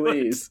 No, don't do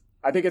please. it.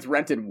 I think it's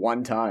rented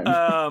one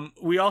time.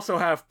 We also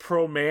have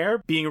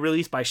PROMARE being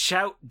released by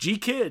Shout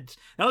GKids.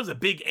 That was a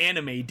big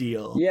anime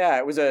deal. Yeah,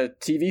 it was a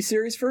TV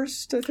series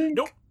first, I think.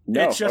 Nope.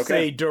 No, it's just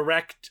a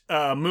direct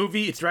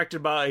movie. It's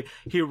directed by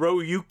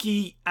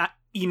Hiroyuki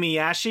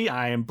Imiyashi.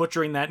 I am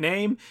butchering that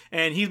name.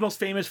 And he's most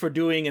famous for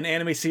doing an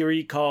anime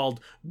series called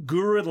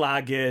Gurren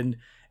Lagann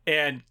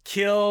and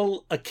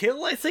Kill a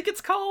Kill, I think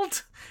it's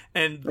called.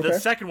 And the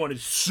second one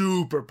is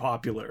super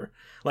popular.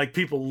 Like,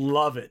 people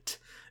love it.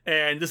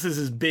 And this is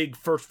his big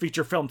first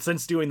feature film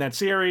since doing that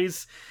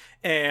series.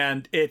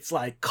 And it's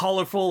like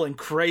colorful and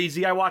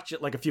crazy. I watched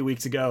it like a few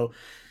weeks ago.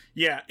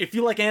 Yeah, if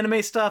you like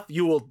anime stuff,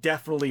 you will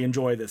definitely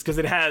enjoy this because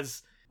it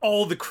has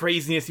all the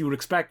craziness you would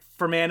expect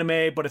from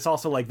anime, but it's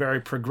also like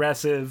very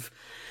progressive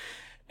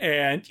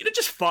and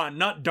just fun,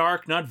 not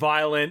dark, not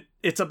violent.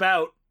 It's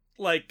about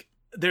like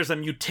there's a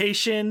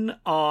mutation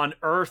on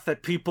Earth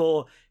that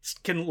people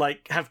can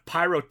like have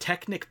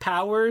pyrotechnic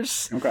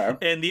powers. Okay.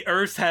 And the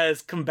Earth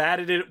has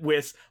combated it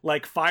with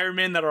like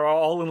firemen that are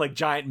all in like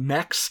giant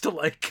mechs to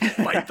like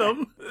fight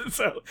them.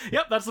 So,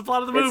 yep, that's the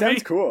plot of the movie. It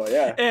sounds cool,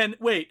 yeah. And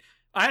wait,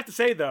 I have to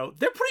say, though,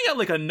 they're putting out,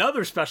 like,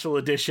 another special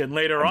edition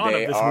later on of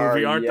this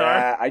movie, aren't they?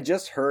 Yeah, I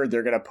just heard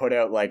they're going to put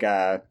out, like,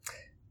 a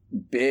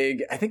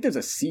big... I think there's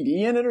a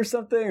CD in it or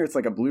something, or it's,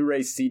 like, a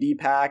Blu-ray CD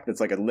pack that's,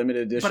 like, a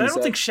limited edition But I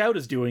don't think Shout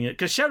is doing it,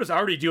 because Shout is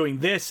already doing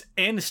this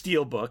and a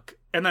Steelbook,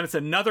 and then it's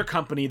another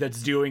company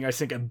that's doing, I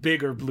think, a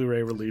bigger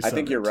Bluray release. I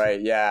think you're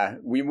right, yeah.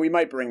 We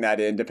might bring that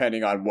in,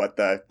 depending on what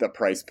the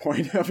price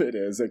point of it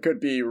is. It could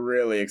be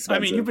really expensive.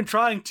 I mean, you've been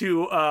trying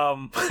to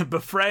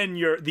befriend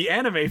the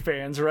anime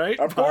fans, right?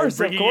 Of course,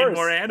 bringing in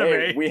more anime.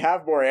 Hey, we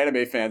have more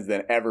anime fans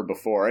than ever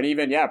before. And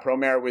even,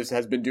 PROMARE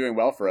has been doing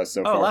well for us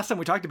so far. Oh, last time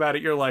we talked about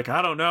it, you're like,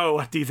 I don't know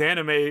what these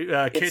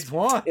anime kids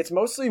want. It's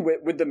mostly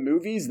with the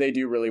movies, they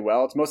do really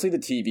well. It's mostly the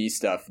TV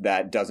stuff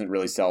that doesn't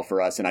really sell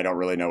for us, and I don't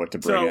really know what to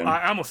bring in.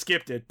 I almost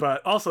skipped it,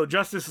 but also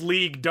Justice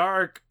League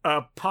Dark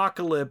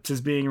Apocalypse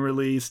is being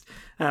released.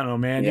 I don't know,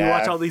 man. You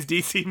watch all these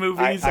DC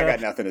movies? I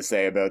got nothing to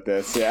say about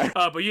this, yeah.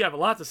 But you have a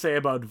lot to say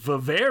about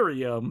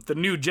VIVARIUM, the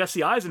new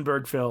Jesse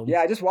Eisenberg film. Yeah,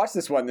 I just watched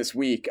this one this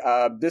week.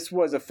 This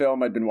was a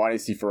film I'd been wanting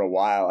to see for a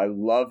while. I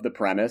love the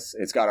premise.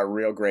 It's got a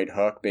real great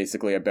hook,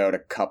 basically about a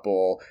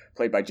couple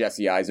played by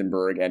Jesse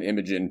Eisenberg and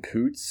Imogen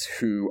Poots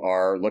who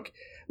are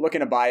looking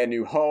to buy a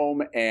new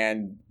home,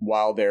 and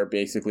while they're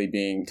basically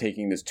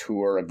taking this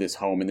tour of this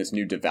home in this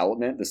new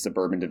development, this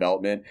suburban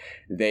development,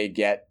 they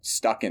get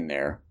stuck in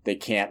there. They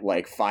can't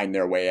find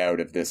their way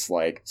out of this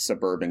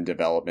suburban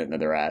development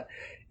that they're at.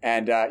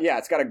 And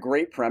it's got a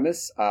great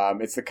premise.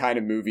 It's the kind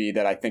of movie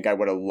that I think I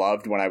would have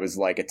loved when I was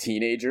a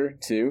teenager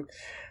too.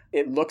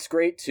 It looks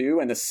great too,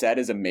 and the set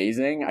is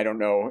amazing. I don't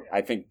know.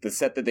 I think the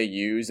set that they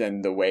use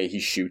and the way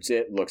he shoots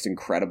it looks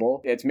incredible.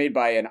 It's made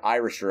by an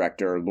Irish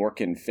director,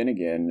 Lorcan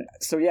Finnegan.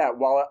 So yeah,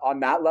 while on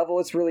that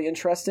level it's really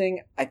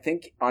interesting, I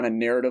think on a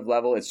narrative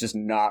level it's just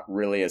not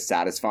really as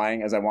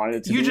satisfying as I wanted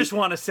it to be. You just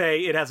want to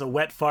say it has a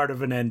wet fart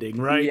of an ending,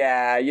 right?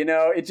 Yeah,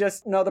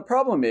 the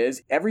problem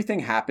is everything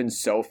happens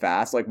so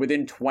fast.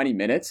 Within 20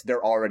 minutes,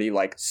 they're already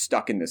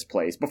stuck in this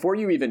place. Before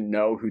you even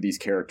know who these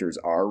characters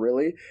are,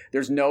 really,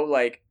 there's no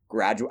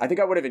gradual. I think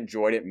I would have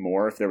enjoyed it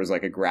more if there was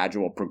a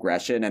gradual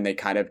progression and they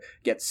kind of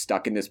get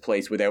stuck in this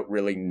place without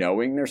really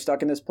knowing they're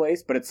stuck in this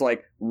place. But it's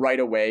right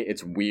away,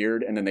 it's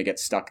weird, and then they get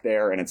stuck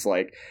there, and it's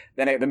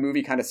then the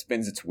movie kind of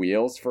spins its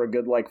wheels for a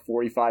good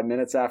 45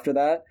 minutes after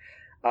that.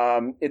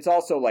 It's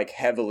also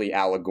heavily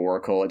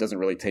allegorical. It doesn't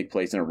really take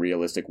place in a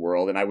realistic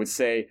world, and I would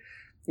say,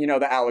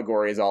 the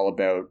allegory is all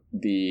about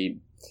the,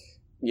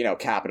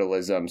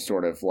 capitalism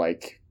sort of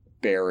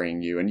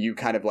burying you, and you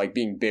kind of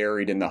being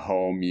buried in the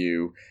home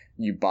you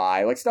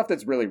buy, stuff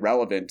that's really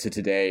relevant to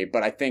today.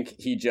 But I think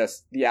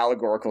the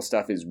allegorical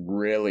stuff is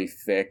really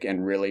thick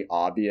and really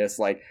obvious.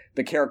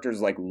 The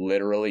characters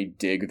literally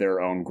dig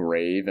their own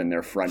grave in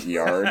their front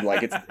yard.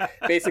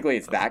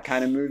 It's that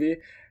kind of movie.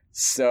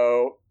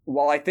 So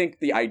while I think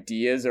the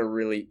ideas are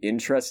really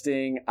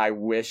interesting, I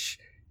wish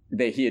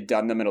he had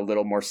done them in a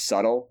little more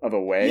subtle of a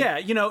way. Yeah,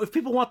 if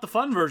people want the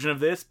fun version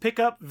of this,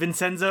 pick up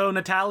Vincenzo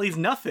Natali's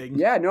Nothing.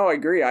 Yeah, no, I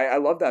agree. I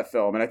love that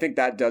film, and I think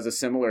that does a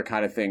similar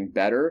kind of thing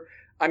better.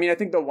 I mean, I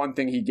think the one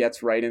thing he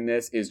gets right in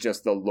this is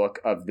just the look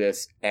of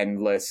this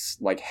endless,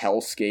 like,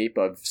 hellscape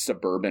of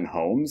suburban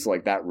homes.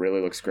 Like, that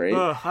really looks great.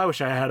 I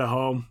wish I had a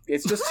home.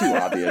 It's just too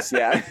obvious,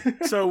 yeah.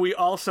 So we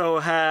also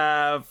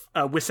have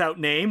Without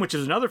Name, which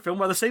is another film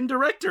by the same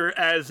director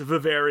as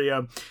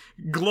Vivarium.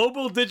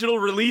 Global digital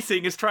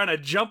releasing is trying to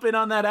jump in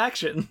on that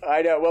action.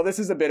 I know. Well, this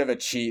is a bit of a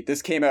cheat.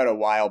 This came out a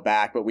while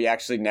back, but we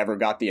actually never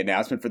got the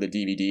announcement for the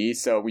DVD.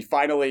 So we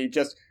finally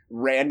just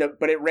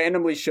it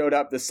randomly showed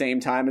up the same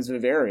time as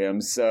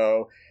Vivarium.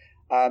 So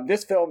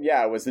this film,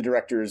 was the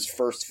director's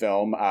first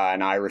film,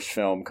 an Irish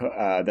film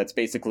that's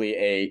basically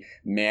a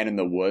man in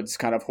the woods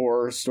kind of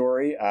horror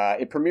story.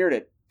 It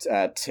premiered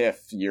at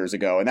TIFF years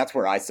ago, and that's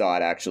where I saw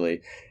it,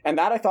 actually. And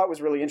that I thought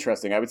was really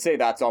interesting. I would say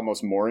that's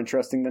almost more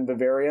interesting than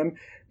Vivarium,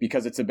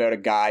 because it's about a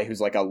guy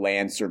who's like a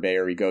land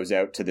surveyor. He goes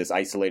out to this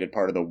isolated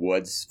part of the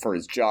woods for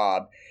his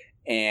job,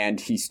 and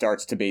he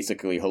starts to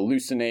basically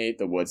hallucinate.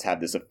 The woods have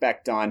this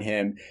effect on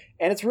him,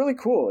 and it's really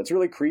cool. It's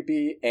really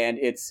creepy, and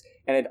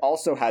it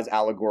also has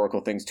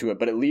allegorical things to it,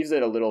 but it leaves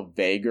it a little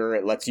vaguer.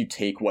 It lets you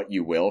take what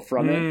you will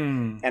from it,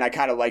 and I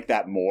kind of like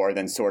that more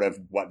than sort of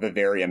what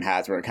Vivarium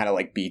has, where it kind of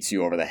like beats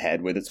you over the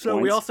head with its points. So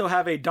we also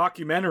have a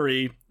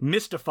documentary,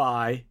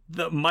 Mystify,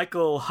 the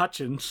Michael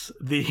Hutchence,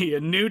 the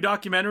new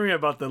documentary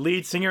about the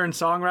lead singer and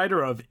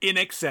songwriter of In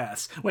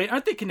Excess. Wait,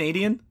 aren't they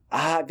Canadian?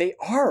 They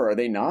are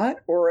they not?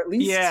 Or at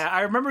least... Yeah,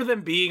 I remember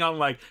them being on,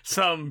 like,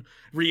 some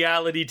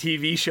reality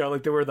TV show,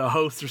 like they were the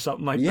hosts or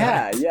something like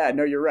that. Yeah,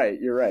 no, you're right.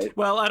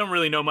 Well, I don't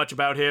really know much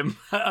about him,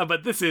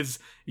 but this is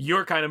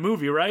your kind of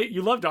movie, right?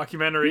 You love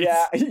documentaries.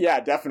 Yeah,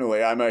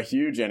 definitely. I'm a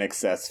huge In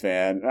Excess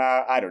fan.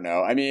 I don't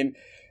know. I mean,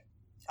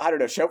 I don't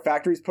know. Shout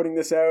Factory's putting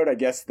this out. I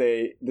guess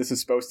this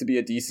is supposed to be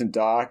a decent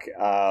doc.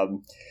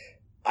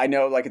 I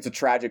know, like, it's a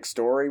tragic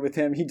story with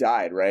him. He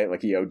died, right?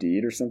 Like, he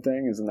OD'd or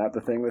something? Isn't that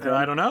the thing with him?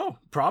 I don't know.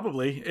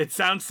 Probably. It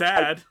sounds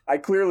sad. I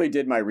clearly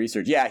did my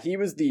research. Yeah, he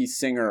was the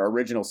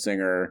original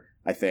singer,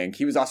 I think.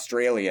 He was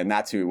Australian,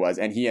 that's who he was.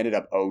 And he ended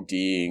up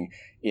ODing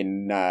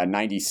in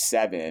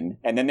 97.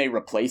 And then they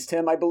replaced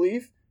him, I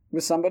believe,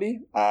 with somebody.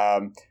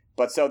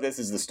 But so this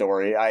is the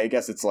story. I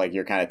guess it's like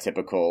your kind of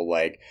typical,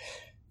 like...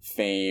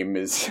 fame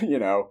is,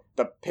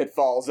 the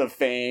pitfalls of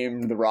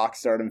fame, the rock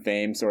stardom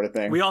fame sort of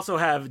thing. We also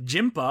have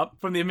Jimpa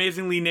from the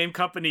amazingly named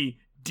company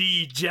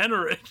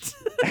Degenerate,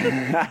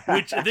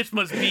 which this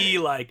must be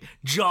like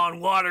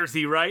John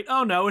Watersy, right?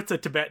 Oh no, it's a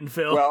Tibetan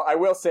film. Well, I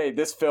will say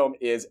this film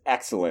is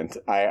excellent.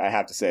 I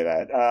have to say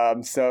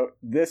that. So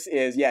this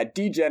is,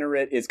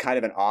 Degenerate is kind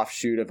of an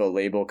offshoot of a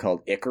label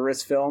called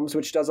Icarus Films,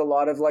 which does a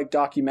lot of like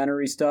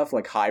documentary stuff,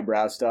 like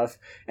highbrow stuff.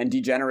 And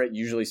Degenerate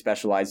usually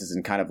specializes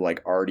in kind of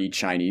like arty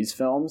Chinese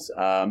films.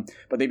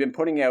 But they've been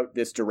putting out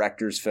this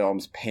director's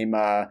films,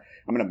 Pema,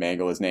 I'm going to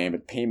mangle his name,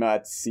 but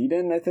Pema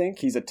Tsidin, I think.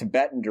 He's a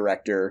Tibetan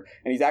director,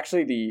 and he's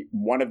actually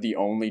one of the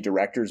only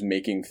directors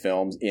making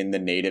films in the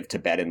native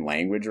Tibetan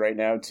language right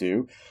now,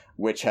 too,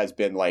 which has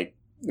been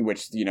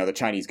the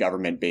Chinese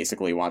government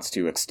basically wants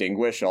to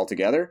extinguish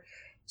altogether.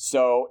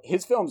 So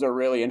his films are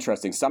really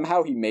interesting.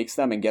 Somehow he makes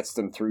them and gets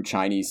them through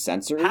Chinese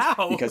censors.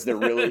 How? Because they're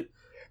really...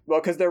 Well,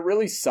 because they're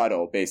really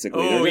subtle,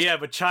 basically. Oh, yeah,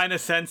 but China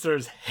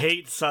censors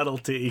hate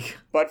subtlety.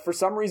 But for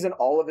some reason,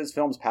 all of his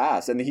films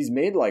pass. And he's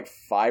made like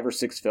 5 or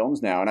 6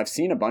 films now, and I've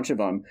seen a bunch of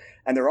them,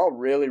 and they're all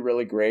really,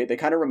 really great. They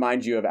kind of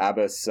remind you of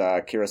Abbas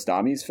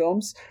Kiarostami's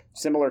films.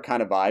 Similar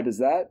kind of vibe as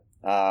that.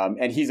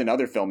 And he's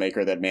another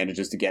filmmaker that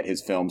manages to get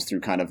his films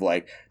through kind of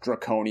like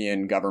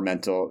draconian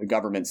government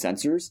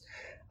censors.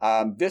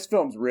 This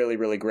film's really,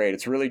 really great.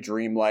 It's really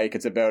dreamlike.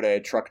 It's about a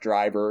truck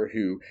driver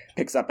who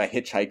picks up a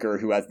hitchhiker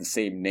who has the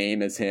same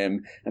name as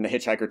him. And the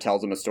hitchhiker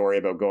tells him a story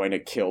about going to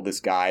kill this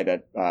guy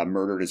that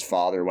murdered his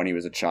father when he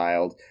was a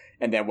child.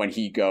 And then when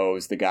he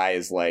goes, the guy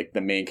is like,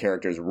 the main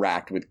character is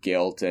racked with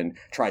guilt and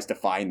tries to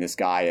find this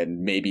guy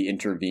and maybe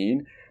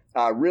intervene.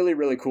 Really,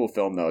 really cool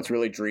film, though. It's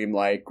really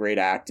dreamlike, great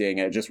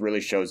acting, and it just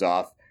really shows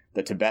off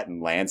the Tibetan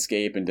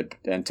landscape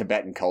and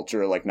Tibetan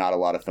culture like not a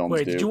lot of films do.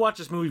 Wait, did you watch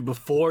this movie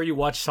before you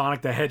watched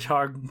Sonic the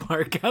Hedgehog,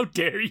 Mark? How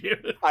dare you?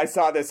 I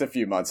saw this a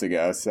few months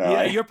ago, so...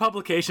 Yeah, your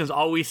publications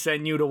always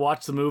send you to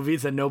watch the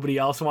movies that nobody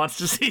else wants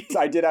to see.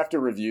 I did have to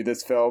review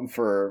this film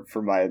for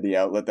the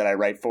outlet that I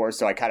write for,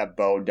 so I kind of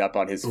boned up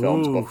on his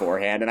films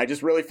beforehand, and I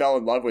just really fell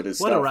in love with his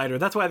stuff. What a writer.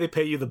 That's why they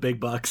pay you the big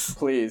bucks.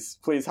 Please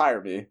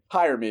hire me.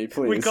 Hire me,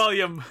 please. We call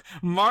you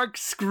Mark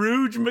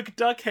Scrooge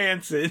McDuck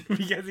Hansen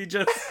because he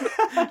just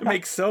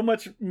makes so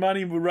much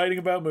money writing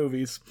about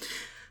movies.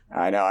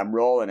 I know, I'm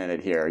rolling in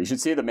it here. You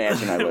should see the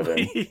mansion I live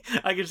in.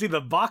 I can see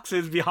the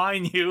boxes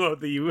behind you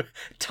of the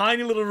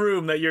tiny little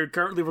room that you're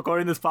currently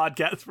recording this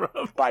podcast from.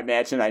 By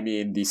mansion, I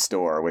mean the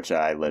store, which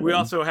I live in. We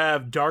also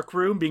have Dark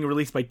Room being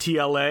released by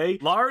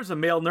TLA. Lars, a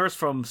male nurse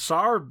from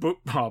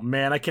Saarbrücken,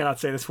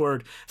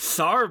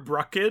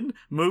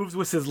 moves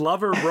with his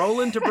lover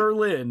Roland to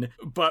Berlin.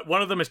 But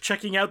one of them is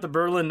checking out the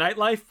Berlin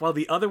nightlife, while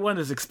the other one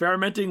is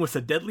experimenting with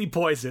a deadly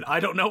poison. I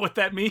don't know what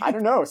that means. I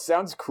don't know.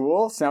 Sounds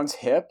cool. Sounds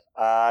hip.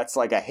 It's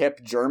like a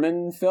hip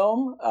German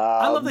film.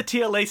 I love the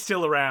TLA's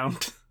still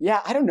around.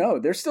 Yeah, I don't know.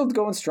 They're still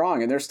going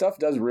strong, and their stuff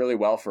does really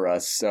well for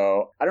us.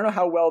 So I don't know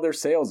how well their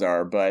sales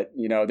are, but,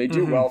 you know, they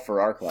do well for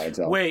our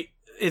clientele. Wait,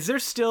 is there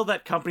still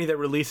that company that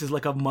releases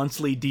like a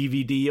monthly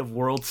DVD of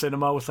world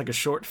cinema with like a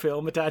short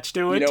film attached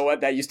to it? You know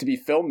what? That used to be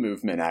Film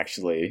Movement,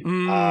 actually.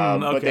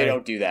 But they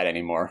don't do that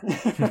anymore.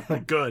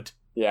 Good.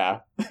 Yeah.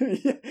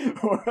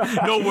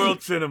 No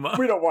world cinema.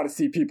 We don't want to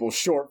see people's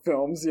short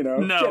films, you know.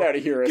 No. Get out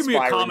of here, give me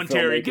a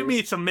commentary. filmmakers. Give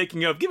me some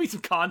making of. Give me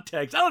some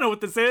context. I don't know what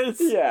this is.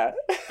 Yeah.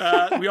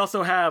 We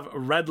also have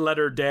Red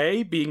Letter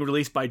Day being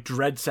released by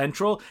Dread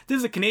Central. This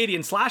is a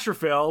Canadian slasher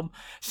film.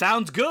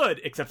 Sounds good,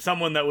 except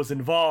someone that was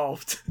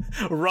involved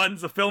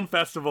runs a film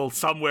festival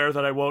somewhere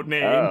that I won't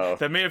name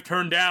that may have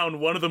turned down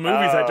one of the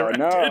movies I directed.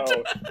 No.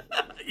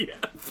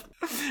 Yes.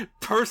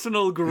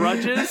 Personal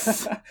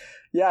grudges.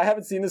 Yeah, I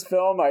haven't seen this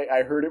film.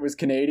 I heard it was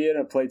Canadian.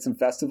 I played some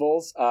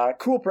festivals.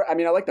 Cool. I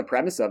mean, I like the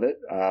premise of it.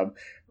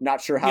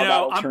 Not sure how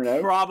that'll turn out.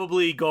 I'm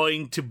probably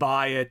going to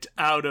buy it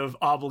out of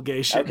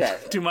obligation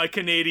to my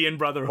Canadian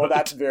brotherhood. Well,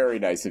 that's very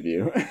nice of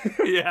you.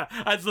 Yeah,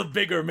 as the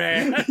bigger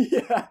man.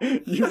 Yeah,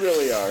 you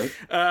really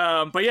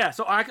are. But yeah,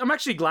 so I'm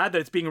actually glad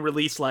that it's being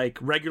released like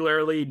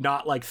regularly,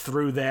 not like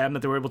through them, that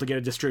they were able to get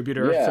a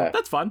distributor. Yeah. So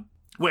that's fun.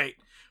 Wait.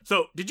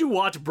 So, did you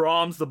watch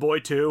Brahms the Boy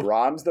 2?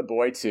 Brahms the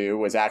Boy 2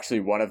 was actually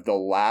one of the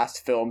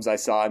last films I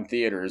saw in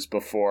theaters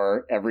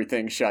before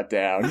everything shut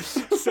down.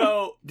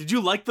 So, did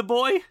you like The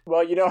Boy?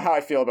 Well, you know how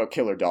I feel about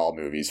killer doll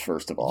movies,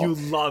 first of all. You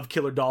love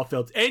killer doll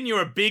films. And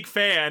you're a big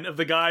fan of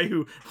the guy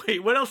who...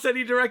 Wait, what else did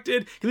he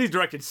directed? Because he's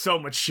directed so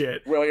much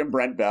shit. William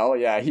Brent Bell,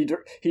 yeah.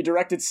 He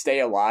directed Stay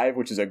Alive,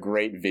 which is a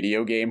great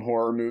video game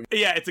horror movie.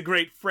 Yeah, it's a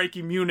great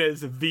Frankie Muniz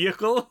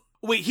vehicle.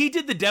 Wait, he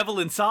did The Devil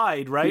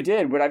Inside, right? He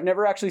did, but I've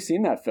never actually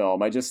seen that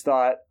film. I just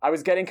thought... I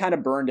was getting kind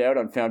of burned out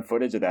on found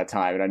footage at that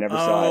time, and I never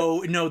saw it. Oh,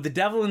 no, The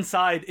Devil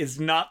Inside is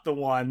not the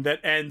one that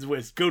ends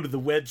with, go to the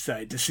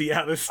website to see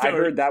how this story... I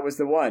heard that was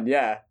the one,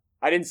 yeah.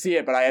 I didn't see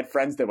it, but I had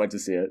friends that went to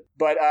see it.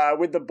 But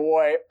with The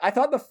Boy, I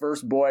thought the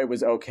first Boy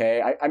was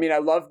okay. I mean, I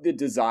love the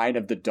design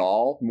of the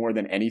doll more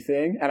than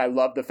anything, and I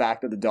love the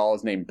fact that the doll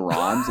is named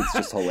Brahms. It's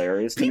just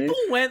hilarious to me. People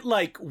went,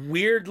 like,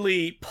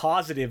 weirdly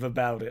positive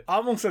about it.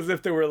 Almost as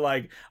if they were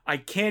like, I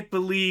can't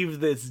believe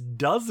this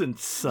doesn't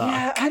suck.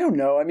 Yeah, I don't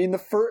know. I mean,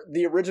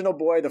 the original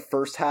Boy, the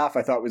first half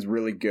I thought was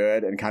really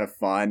good and kind of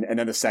fun, and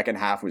then the second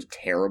half was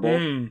terrible,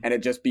 and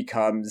it just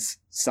becomes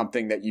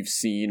something that you've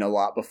seen a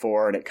lot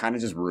before, and it kind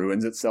of just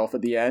ruins itself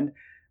at the end.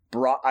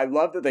 I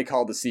love that they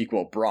called the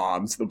sequel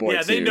Brahms, the Boy 2.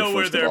 Yeah, they know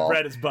where their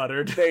bread is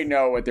buttered. They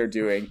know what they're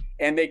doing.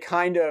 And they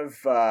kind of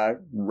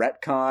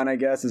retcon, I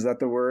guess, is that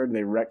the word?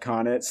 They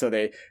retcon it. So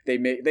they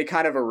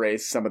kind of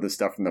erase some of the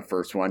stuff from the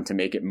first one to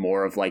make it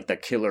more of like the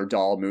killer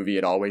doll movie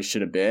it always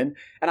should have been.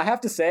 And I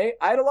have to say,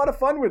 I had a lot of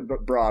fun with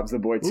Brahms, the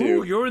Boy 2.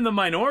 Ooh, you're in the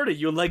minority.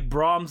 You like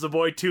Brahms, the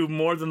Boy 2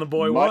 more than the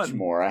Boy 1. Much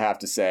more, I have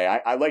to say.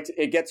 I liked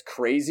it. Gets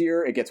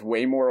crazier. It gets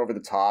way more over the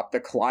top. The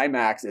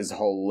climax is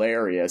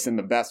hilarious in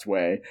the best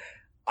way.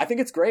 I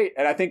think it's great.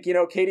 And I think, you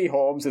know, Katie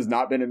Holmes has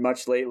not been in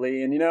much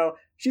lately. And, you know,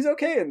 she's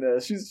okay in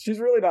this. She's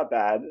really not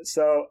bad.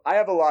 So I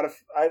have a lot of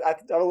I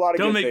have a lot of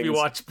Don't good make things. me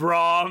watch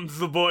Brahms,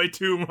 the Boy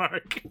 2,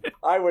 Mark.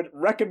 I would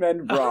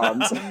recommend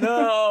Brahms.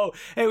 No.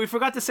 Hey, we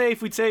forgot to say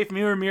if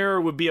Mirror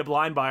Mirror would be a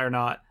blind buy or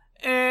not.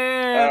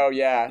 Oh,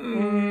 yeah.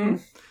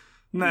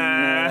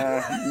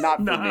 Nah. Not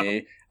for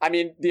me. I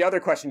mean, the other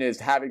question is,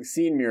 having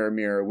seen Mirror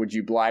Mirror, would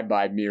you blind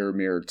buy Mirror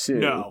Mirror 2?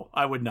 No,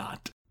 I would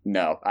not.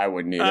 No, I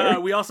wouldn't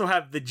either. We also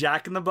have the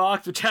Jack in the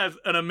Box, which has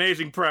an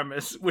amazing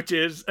premise, which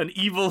is an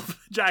evil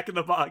Jack in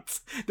the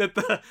Box that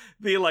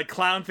the like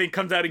clown thing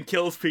comes out and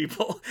kills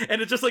people, and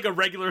it's just like a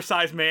regular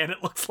sized man. It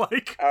looks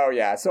like. Oh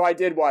yeah, so I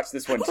did watch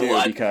this one too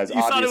because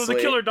you thought it was a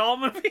killer doll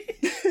movie.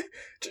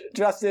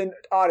 Justin,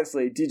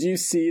 honestly, did you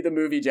see the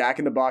movie Jack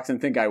in the Box and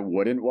think I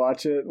wouldn't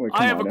watch it? Like,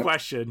 I have a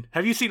question.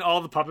 Have you seen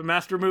all the Puppet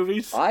Master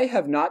movies? I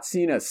have not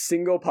seen a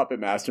single Puppet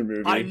Master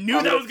movie. I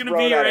knew that was going to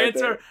be your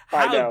answer.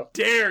 How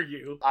dare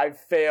you? I've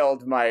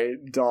failed my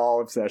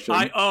doll obsession.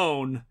 I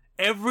own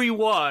every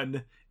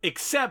one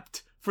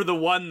except for the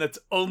one that's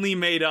only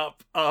made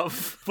up of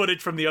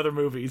footage from the other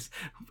movies.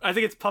 I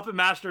think it's Puppet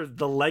Master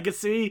The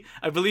Legacy.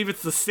 I believe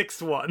it's the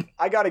 6th one.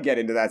 I gotta get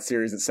into that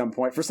series at some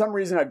point. For some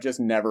reason, I've just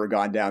never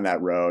gone down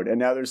that road, and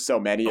now there's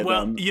so many of them.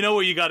 Well, you know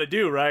what you gotta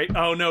do, right?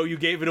 Oh no, you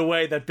gave it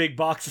away, that big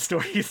box of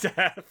story you used to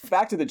have.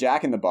 Back to the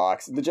Jack in the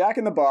Box. The Jack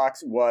in the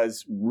Box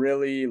was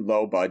really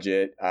low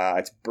budget.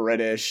 It's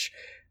British.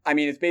 I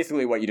mean, it's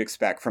basically what you'd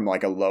expect from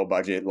like a low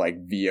budget,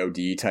 like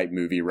VOD type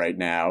movie right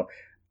now.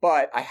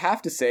 But I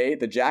have to say,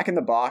 the Jack in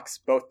the Box,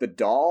 both the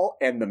doll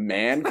and the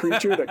man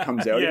creature that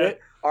comes out of it,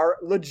 are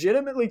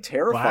legitimately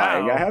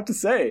terrifying, I have to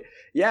say.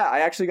 Yeah, I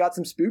actually got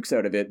some spooks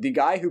out of it. The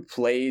guy who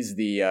plays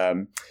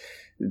the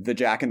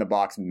Jack in the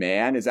Box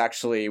man is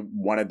actually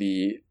one of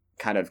the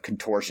kind of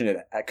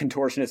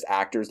contortionist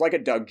actors, like a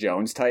Doug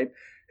Jones type,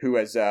 who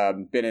has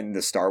been in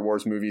the Star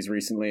Wars movies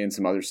recently and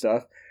some other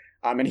stuff.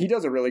 And he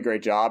does a really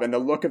great job, and the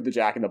look of the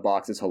Jack in the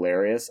Box is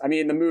hilarious. I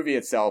mean, the movie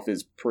itself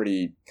is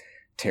pretty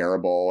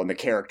terrible and the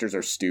characters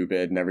are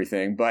stupid and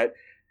everything, but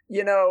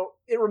you know,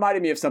 it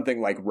reminded me of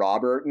something like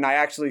Robert, and I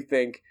actually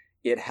think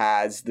it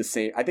has the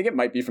same, I think it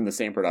might be from the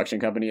same production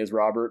company as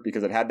Robert,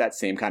 because it had that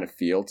same kind of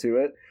feel to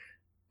it.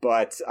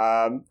 But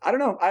I don't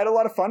know, I had a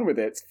lot of fun with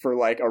it for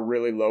like a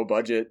really low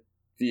budget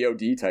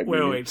VOD type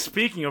movie. Wait,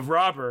 speaking of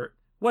Robert,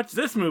 what's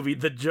this movie?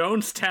 The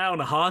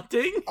Jonestown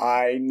Haunting?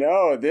 I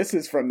know, this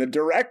is from the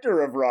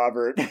director of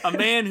Robert. A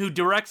man who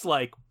directs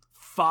like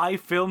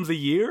 5 films a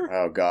year?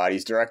 Oh god,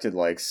 he's directed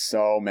like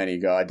so many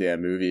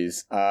goddamn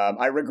movies.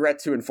 I regret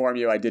to inform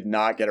you I did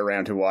not get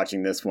around to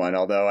watching this one,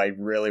 although I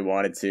really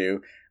wanted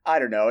to. I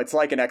don't know, it's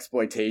like an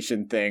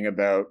exploitation thing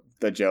about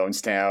the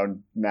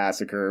Jonestown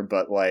massacre,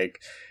 but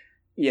like,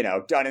 you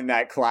know, done in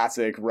that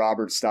classic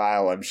Robert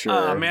style, I'm sure.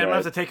 Oh, man, I'm going to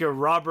have to take your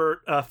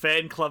Robert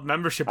fan club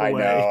membership away. I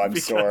know, I'm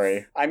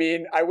sorry. I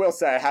mean, I will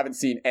say I haven't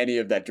seen any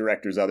of that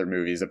director's other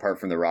movies apart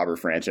from the Robert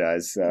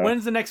franchise. So.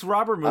 When's the next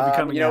Robert movie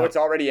coming out? You know, it's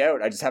already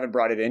out. I just haven't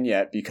brought it in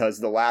yet because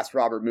the last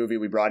Robert movie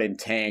we brought in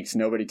tanks.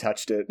 Nobody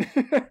touched it.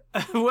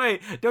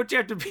 Wait, don't you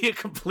have to be a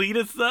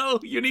completist, though?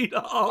 You need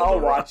all I'll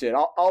watch it.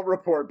 I'll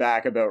report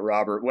back about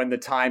Robert when the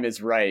time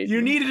is right.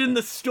 You need it in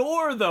the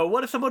store, though.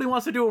 What if somebody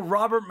wants to do a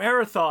Robert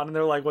marathon and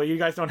they're like, well, you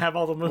guys don't have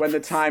all the movies? When the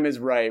time is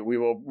right, we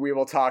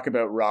will talk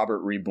about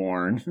Robert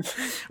Reborn.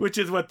 Which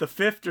is what, the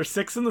 5th or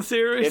 6th in the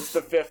series? It's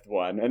the 5th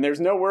one, and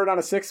there's no word on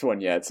a 6th one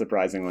yet,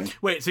 surprisingly.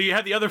 Wait, so you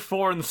have the other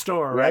 4 in the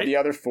store, right? We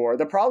have the other 4.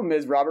 The problem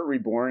is Robert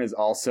Reborn is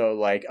also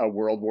like a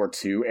World War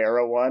II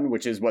era one,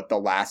 which is what the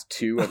last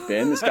 2 have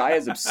been. This guy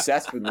is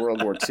obsessed with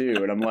World War II,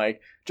 and I'm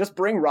like, just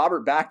bring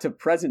Robert back to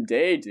present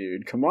day,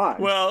 dude. Come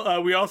on.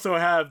 Well, we also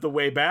have the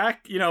way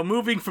back, you know,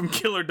 moving from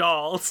Killer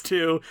Dolls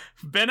to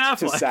Ben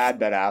Affleck. To sad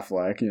Ben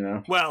Affleck, you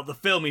know. Well, the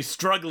film he's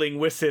struggling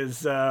with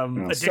his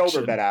addiction.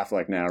 Sober Ben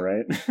Affleck now,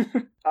 right?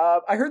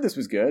 I heard this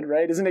was good,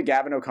 right? Isn't it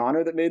Gavin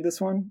O'Connor that made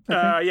this one?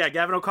 Yeah,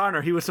 Gavin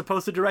O'Connor. He was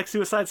supposed to direct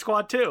Suicide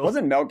Squad too.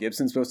 Wasn't Mel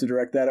Gibson supposed to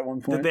direct that at one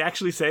point? Did they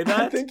actually say that?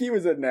 I think he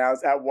was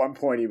announced. At one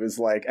point, he was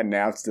like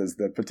announced as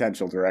the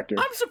potential director.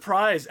 I'm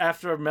surprised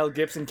after Mel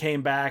Gibson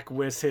came back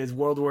with his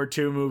World War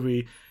II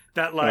movie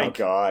that like, oh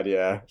god,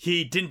 yeah,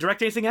 he didn't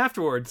direct anything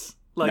afterwards.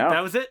 Like no.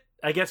 that was it.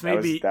 I guess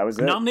maybe that was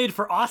it. Nominated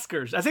for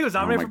Oscars. I think it was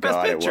nominated for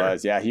Best Picture. It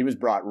was. Yeah, he was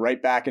brought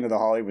right back into the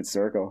Hollywood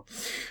circle.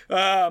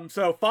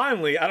 So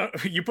finally,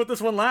 you put this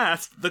one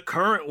last. The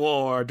Current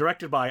War,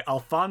 directed by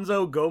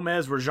Alfonso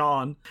Gomez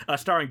Rejon,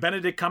 starring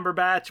Benedict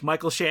Cumberbatch,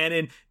 Michael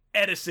Shannon,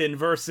 Edison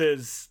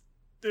versus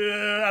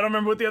I don't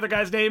remember what the other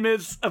guy's name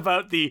is,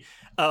 about the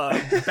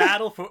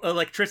battle for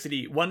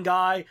electricity. One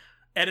guy,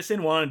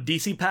 Edison, wanted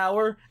DC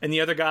power, and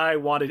the other guy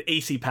wanted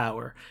AC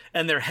power.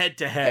 And they're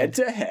head-to-head.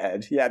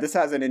 Head-to-head. Yeah, this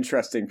has an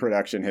interesting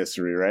production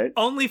history, right?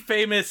 Only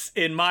famous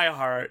in my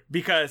heart,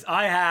 because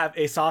I have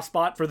a soft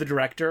spot for the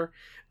director,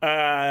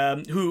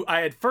 who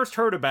I had first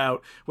heard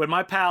about when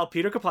my pal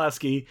Peter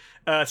Kaplowski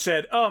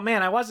said, oh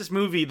man, I watched this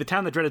movie, The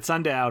Town That Dreaded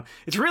Sundown.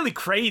 It's really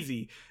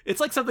crazy. It's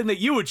like something that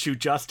you would shoot,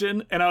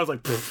 Justin. And I was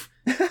like,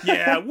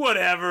 yeah,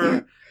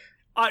 whatever.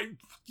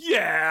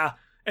 Yeah.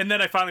 And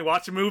then I finally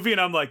watched the movie, and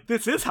I'm like,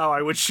 this is how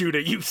I would shoot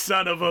it, you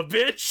son of a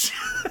bitch.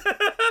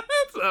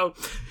 So,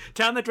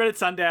 Town That Dreaded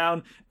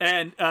Sundown.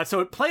 And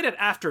so it played it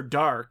after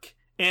dark.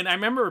 And I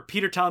remember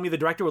Peter telling me the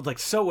director was like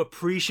so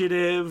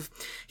appreciative.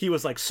 He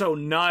was like so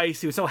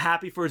nice. He was so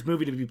happy for his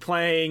movie to be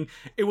playing.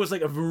 It was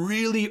like a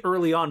really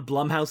early on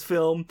Blumhouse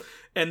film.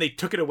 And they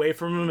took it away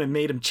from him and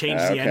made him change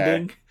the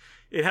ending.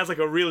 It has like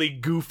a really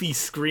goofy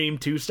Scream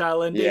 2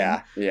 style ending.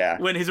 Yeah.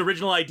 When his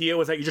original idea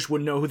was that you just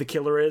wouldn't know who the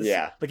killer is.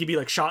 Yeah. Like he'd be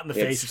like shot in the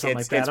face or something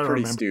like that. It's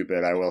pretty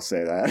stupid, I will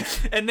say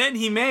that. And then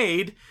he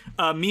made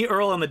Me,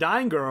 Earl, and the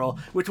Dying Girl,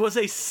 which was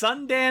a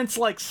Sundance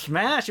like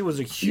smash. It was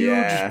a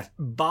huge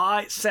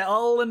buy,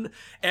 sell, and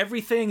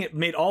everything. It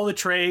made all the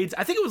trades.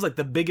 I think it was like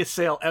the biggest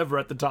sale ever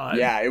at the time.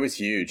 Yeah, it was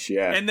huge,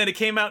 yeah. And then it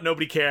came out,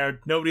 nobody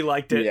cared. Nobody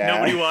liked it. Yeah.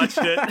 Nobody watched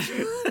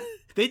it.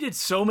 They did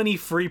so many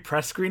free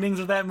press screenings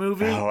of that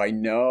movie. Oh, I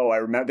know. I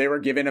remember they were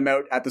giving them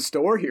out at the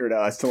store here to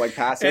us to like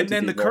pass out. And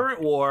then The Current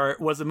War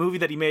was a movie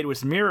that he made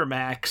with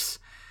Miramax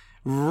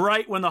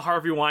right when the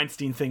Harvey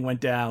Weinstein thing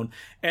went down.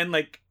 And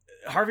like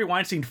Harvey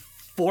Weinstein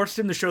forced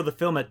him to show the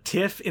film at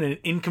TIFF in an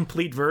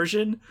incomplete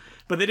version,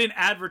 but they didn't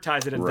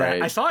advertise it as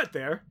that. I saw it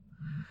there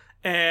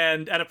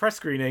and at a press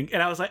screening,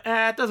 and I was like,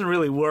 it doesn't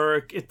really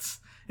work. It's,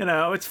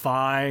 it's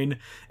fine.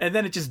 And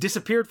then it just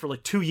disappeared for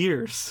like 2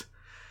 years.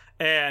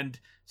 And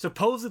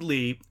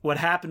supposedly, what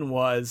happened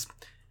was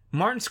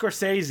Martin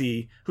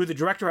Scorsese, who the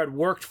director had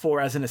worked for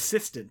as an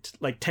assistant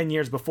like 10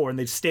 years before, and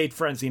they've stayed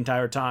friends the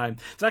entire time.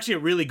 It's actually a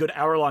really good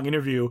hour-long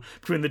interview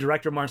between the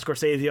director Martin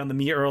Scorsese on the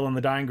Me, Earl, and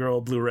the Dying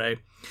Girl Blu-ray.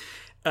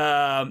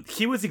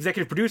 He was the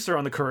executive producer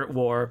on The Current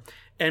War,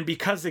 and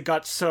because it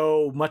got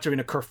so much of a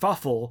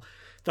kerfuffle,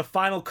 the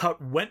final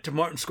cut went to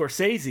Martin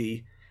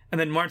Scorsese,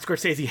 and then Martin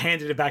Scorsese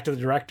handed it back to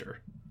the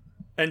director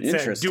and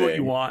said, do what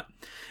you want.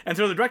 And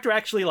so the director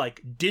actually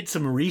like did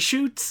some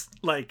reshoots,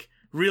 like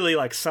really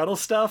like subtle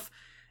stuff,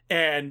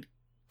 and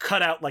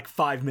cut out like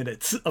 5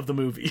 minutes of the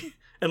movie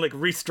and like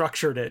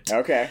restructured it.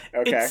 Okay.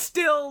 It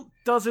still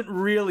doesn't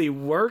really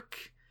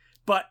work,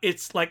 but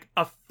it's like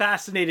a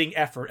fascinating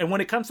effort. And when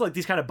it comes to like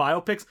these kind of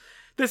biopics,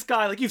 this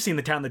guy, like, you've seen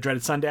The Town That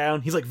Dreaded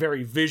Sundown. He's, like,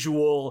 very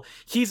visual.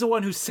 He's the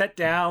one who set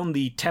down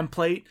the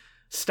template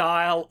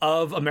style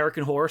of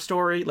American Horror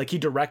Story. Like, he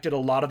directed a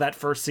lot of that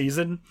first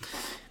season.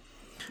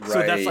 Right. So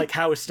that's, like,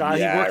 how his style...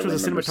 he works with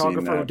a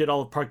cinematographer who did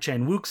all of Park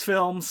Chan-wook's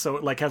films, so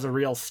it, like, has a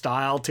real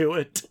style to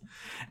it.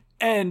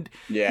 And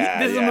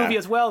this is a movie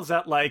as well, is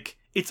that, like,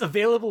 it's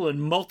available in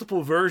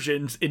multiple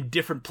versions in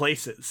different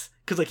places.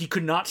 Because, like, he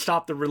could not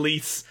stop the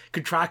release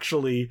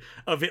contractually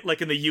of it,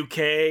 like, in the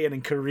UK and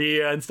in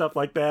Korea and stuff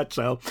like that.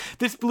 So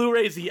this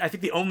Blu-ray is, I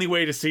think, the only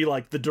way to see,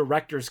 like, the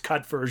director's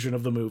cut version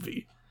of the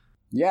movie.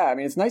 Yeah, I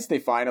mean, it's nice they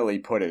finally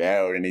put it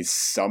out, and he's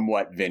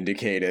somewhat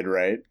vindicated,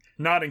 right?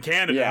 Not in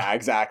Canada. Yeah,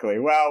 exactly.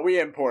 Well, we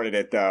imported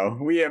it, though.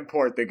 We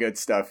import the good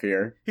stuff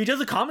here. He does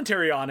a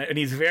commentary on it, and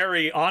he's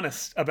very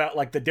honest about,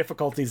 like, the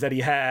difficulties that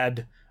he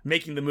had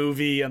making the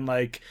movie and,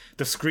 like,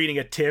 the screening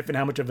at TIFF and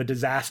how much of a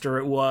disaster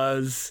it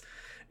was.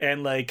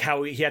 And, like,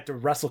 how he had to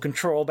wrestle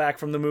control back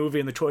from the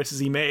movie and the choices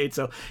he made.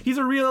 So he's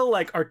a real,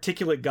 like,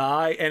 articulate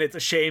guy, and it's a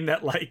shame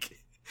that, like,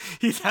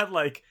 he's had,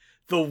 like,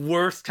 the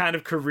worst kind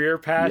of career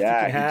path you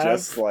can have. Yeah,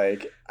 just,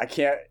 like,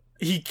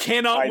 he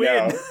cannot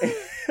win.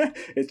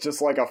 It's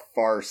just like a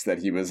farce that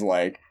he was,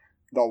 like,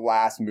 the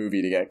last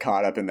movie to get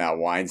caught up in that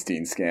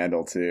Weinstein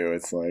scandal, too.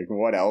 It's like,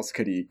 what else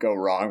could he go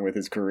wrong with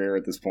his career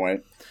at this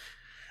point?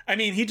 I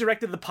mean, he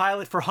directed the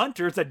pilot for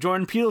Hunters, that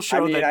Jordan Peele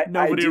show that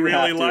nobody really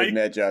liked. I do have to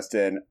admit,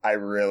 Justin, I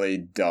really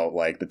don't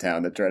like The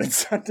Town That Dreaded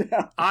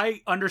Sundown.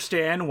 I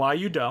understand why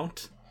you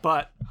don't,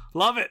 but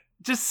love it.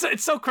 Just,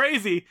 it's so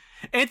crazy.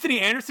 Anthony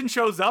Anderson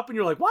shows up and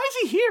you're like, why is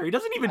he here? He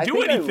doesn't even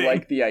do anything. I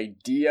like the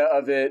idea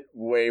of it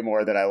way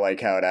more than I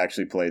like how it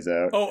actually plays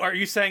out. Oh, are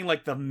you saying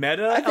like the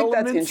meta elements of it? I think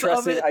that's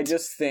interesting. Of it? I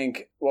just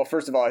think, well,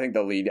 first of all, I think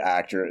the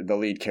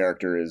lead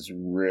character is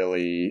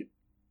really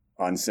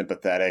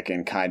unsympathetic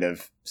and kind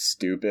of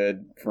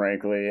stupid,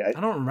 frankly. I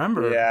don't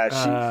remember.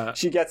 Yeah,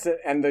 she gets it,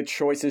 and the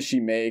choices she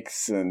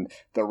makes and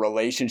the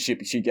relationship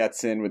she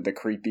gets in with the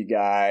creepy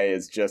guy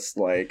is just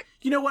like...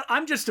 You know what?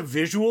 I'm just a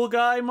visual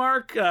guy,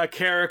 Mark.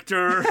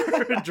 Character,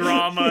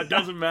 drama,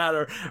 doesn't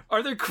matter.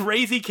 Are there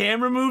crazy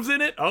camera moves in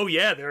it? Oh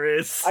yeah, there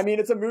is. I mean,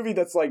 it's a movie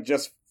that's like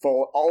just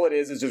full... All it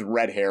is just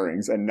red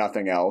herrings and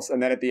nothing else.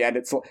 And then at the end,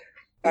 it's...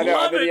 I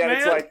know, and at the end,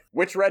 it's like,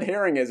 which red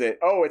herring is it?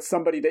 Oh, it's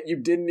somebody that you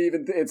didn't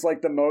even... it's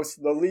like the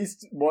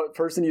least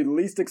person you'd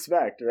least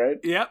expect, right?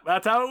 Yep,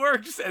 that's how it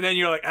works. And then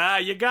you're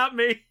like, you got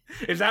me.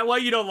 Is that why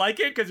you don't like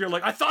it? Because you're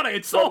like, I thought I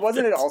had solved it.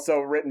 Wasn't it also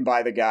written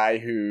by the guy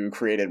who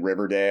created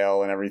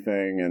Riverdale and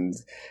everything? And...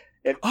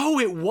 it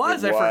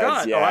was. I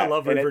forgot. Yeah. Oh, I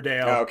love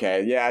Riverdale.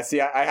 Okay, yeah.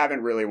 See, I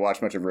haven't really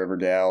watched much of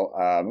Riverdale.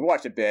 I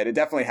watched a bit. It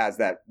definitely has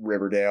that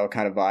Riverdale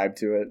kind of vibe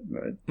to it.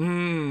 But...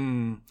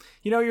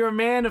 You know, you're a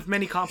man of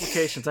many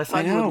complications. I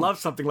thought you would love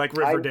something like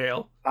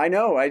Riverdale. I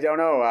know. I don't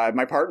know.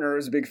 My partner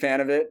is a big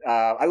fan of it.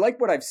 I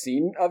like what I've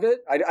seen of it.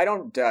 I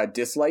don't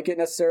dislike it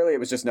necessarily. It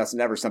was just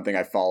never something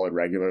I followed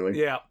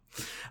regularly. Yeah.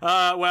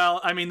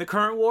 Well, I mean, The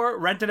Current War,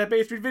 rented at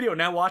Bay Street Video.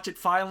 Now watch it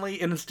finally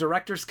in its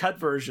director's cut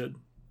version.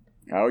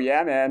 Oh,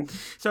 yeah, man.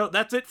 So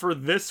that's it for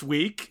this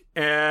week.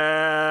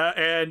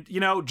 And, you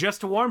know,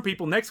 just to warn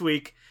people, next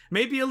week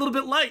may be a little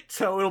bit light,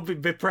 so it'll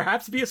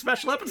perhaps be a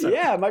special episode.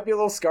 Yeah, it might be a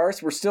little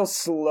scarce. We're still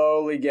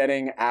slowly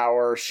getting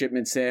our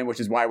shipments in,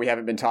 which is why we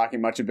haven't been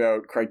talking much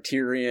about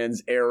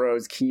Criterions,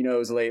 Arrows,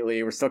 Kinos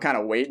lately. We're still kind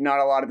of waiting on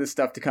a lot of this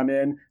stuff to come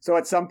in. So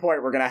at some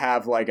point, we're going to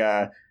have like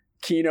a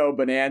Kino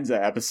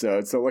Bonanza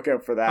episode, so look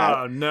out for that.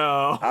 Oh,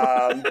 no.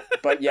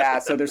 But yeah,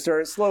 so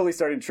they're slowly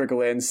starting to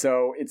trickle in,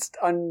 so it's...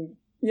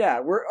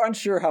 Yeah, we're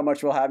unsure how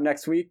much we'll have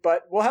next week,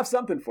 but we'll have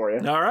something for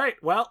you. All right.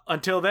 Well,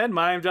 until then,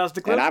 my name's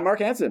Justin Cliff. And I'm Mark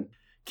Hansen.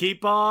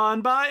 Keep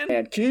on buying.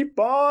 And keep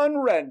on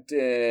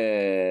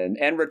renting.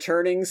 And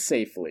returning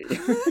safely.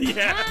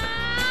 Yeah.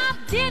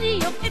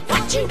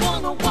 What you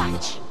wanna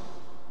watch.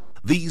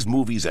 These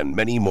movies and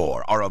many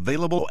more are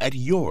available at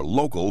your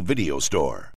local video store.